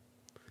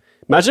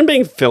 Imagine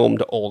being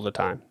filmed all the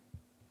time.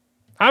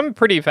 I'm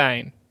pretty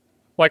vain.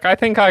 Like, I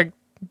think I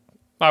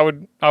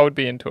would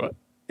be into it.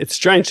 It's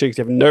strange because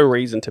you have no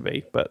reason to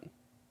be, but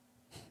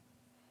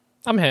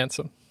I'm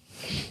handsome.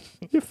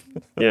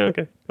 yeah,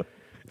 okay.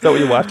 Is that what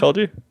your wife told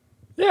you?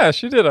 Yeah,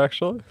 she did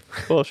actually.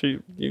 Well,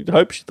 you'd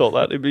hope she thought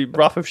that. It'd be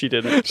rough if she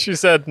didn't. She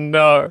said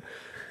no.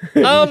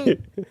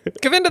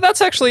 Govinda, that's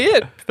actually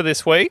it for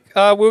this week.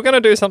 We were going to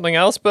do something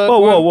else, but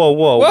Whoa.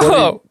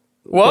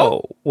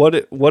 Whoa.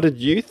 What did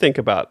you think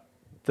about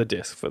the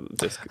disc for the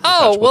disc?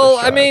 Oh, well,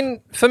 I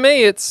mean, for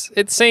me, it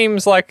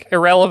seems like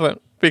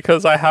irrelevant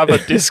because I have a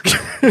disc.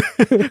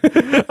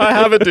 I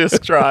have a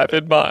disc drive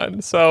in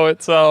mine, so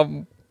it's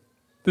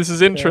this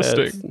is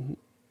interesting.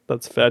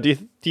 That's fair. Do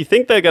you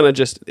think they're gonna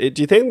do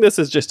you think this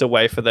is just a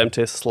way for them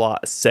to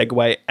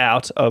segue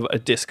out of a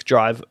disc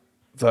drive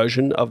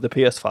version of the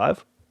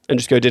PS5 and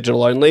just go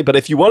digital only? But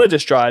if you want a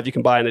disc drive, you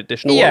can buy an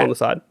additional one on the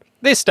side.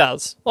 This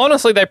does.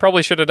 Honestly, they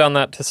probably should have done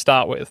that to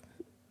start with.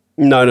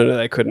 No,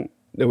 they couldn't.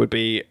 It would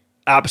be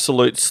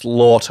absolute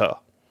slaughter.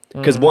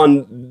 Because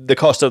one, the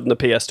cost of the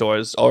PS Store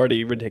is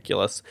already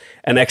ridiculous,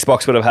 and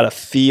Xbox would have had a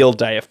field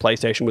day if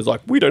PlayStation was like,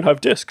 we don't have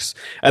discs.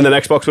 And then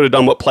Xbox would have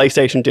done what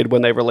PlayStation did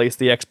when they released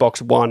the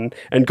Xbox One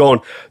and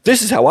gone,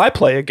 this is how I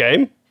play a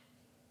game.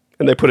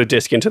 And they put a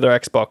disc into their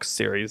Xbox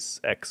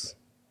Series X.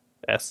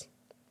 S.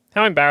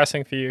 How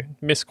embarrassing for you,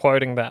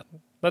 misquoting that.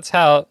 That's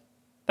how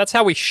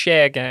we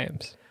share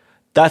games.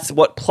 That's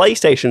what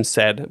PlayStation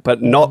said,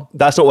 but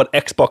that's not what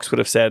Xbox would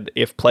have said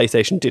if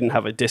PlayStation didn't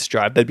have a disc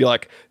drive. They'd be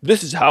like,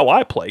 this is how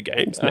I play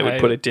games. And they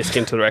would put a disc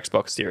into their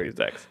Xbox Series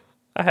X.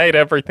 I hate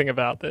everything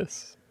about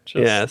this.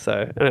 Yeah,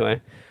 so anyway.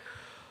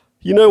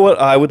 You know what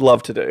I would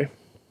love to do?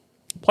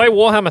 Play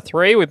Warhammer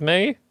 3 with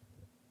me.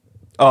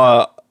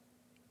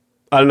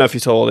 I don't know if you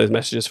saw all those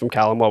messages from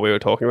Callum while we were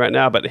talking right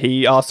now, but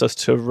he asked us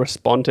to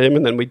respond to him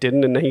and then we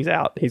didn't, and he's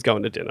out. He's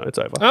going to dinner. It's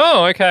over.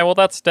 Oh, okay. Well,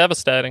 that's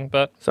devastating,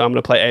 but... So I'm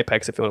going to play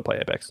Apex if you want to play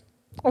Apex.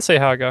 I'll see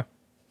how I go.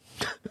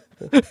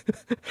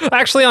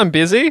 Actually, I'm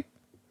busy.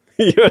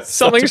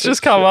 Something's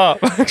just come up,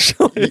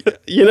 actually.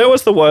 You know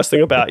what's the worst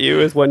thing about you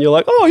is when you're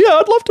like, oh yeah,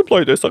 I'd love to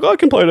play this. Like, I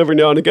can play it every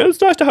now and again.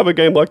 It's nice to have a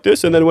game like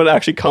this. And then when it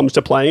actually comes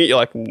to playing it, you're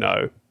like,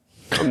 no,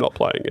 I'm not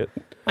playing it.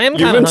 I am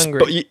kind of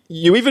hungry.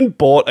 You even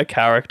bought a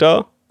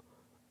character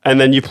and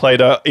then you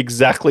played her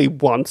exactly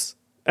once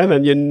and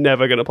then you're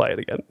never going to play it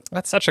again.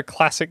 That's such a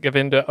classic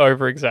Govinda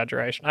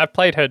over-exaggeration. I've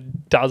played her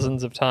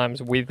dozens of times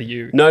with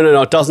you.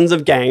 No. Dozens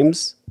of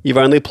games. You've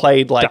only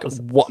played like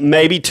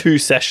maybe 2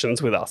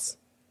 sessions with us.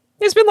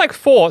 There's been like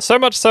 4, so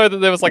much so that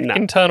there was like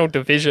internal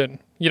division.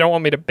 You don't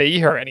want me to be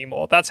her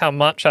anymore. That's how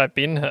much I've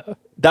been her.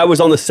 That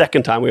was on the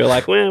second time. We were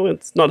like, well,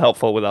 it's not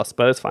helpful with us,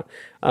 but it's fine.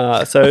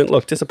 So,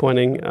 look,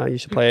 disappointing. You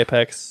should play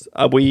Apex.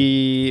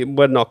 We're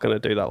not going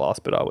to do that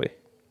last bit, are we?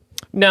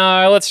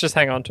 No, let's just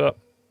hang on to it.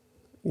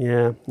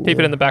 Yeah. Keep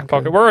it in the back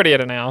pocket. We're already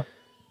at an hour.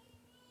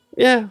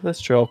 Yeah,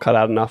 that's true. I'll cut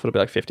out enough. It'll be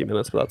like 50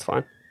 minutes, but that's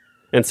fine.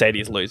 And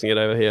Sadie's losing it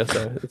over here,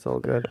 so it's all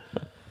good.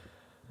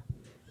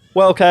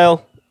 Well,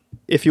 Kale,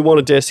 if you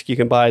want a disc, you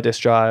can buy a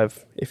disc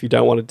drive. If you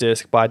don't want a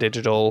disc, buy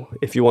digital.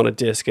 If you want a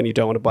disc and you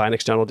don't want to buy an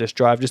external disc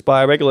drive, just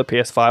buy a regular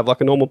PS5 like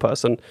a normal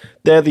person.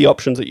 They're the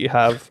options that you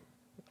have,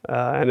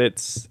 and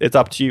it's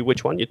up to you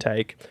which one you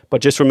take.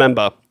 But just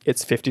remember,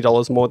 it's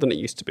 $50 more than it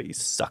used to be.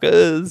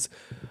 Suckers!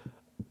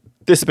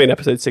 This has been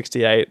episode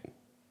 68.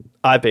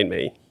 I've been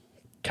me.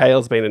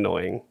 Kale's been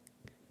annoying.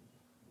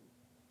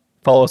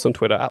 Follow us on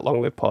Twitter at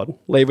LongLivePod.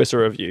 Leave us a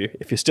review.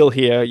 If you're still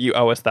here, you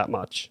owe us that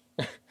much.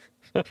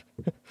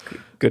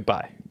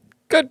 Goodbye.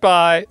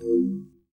 Goodbye.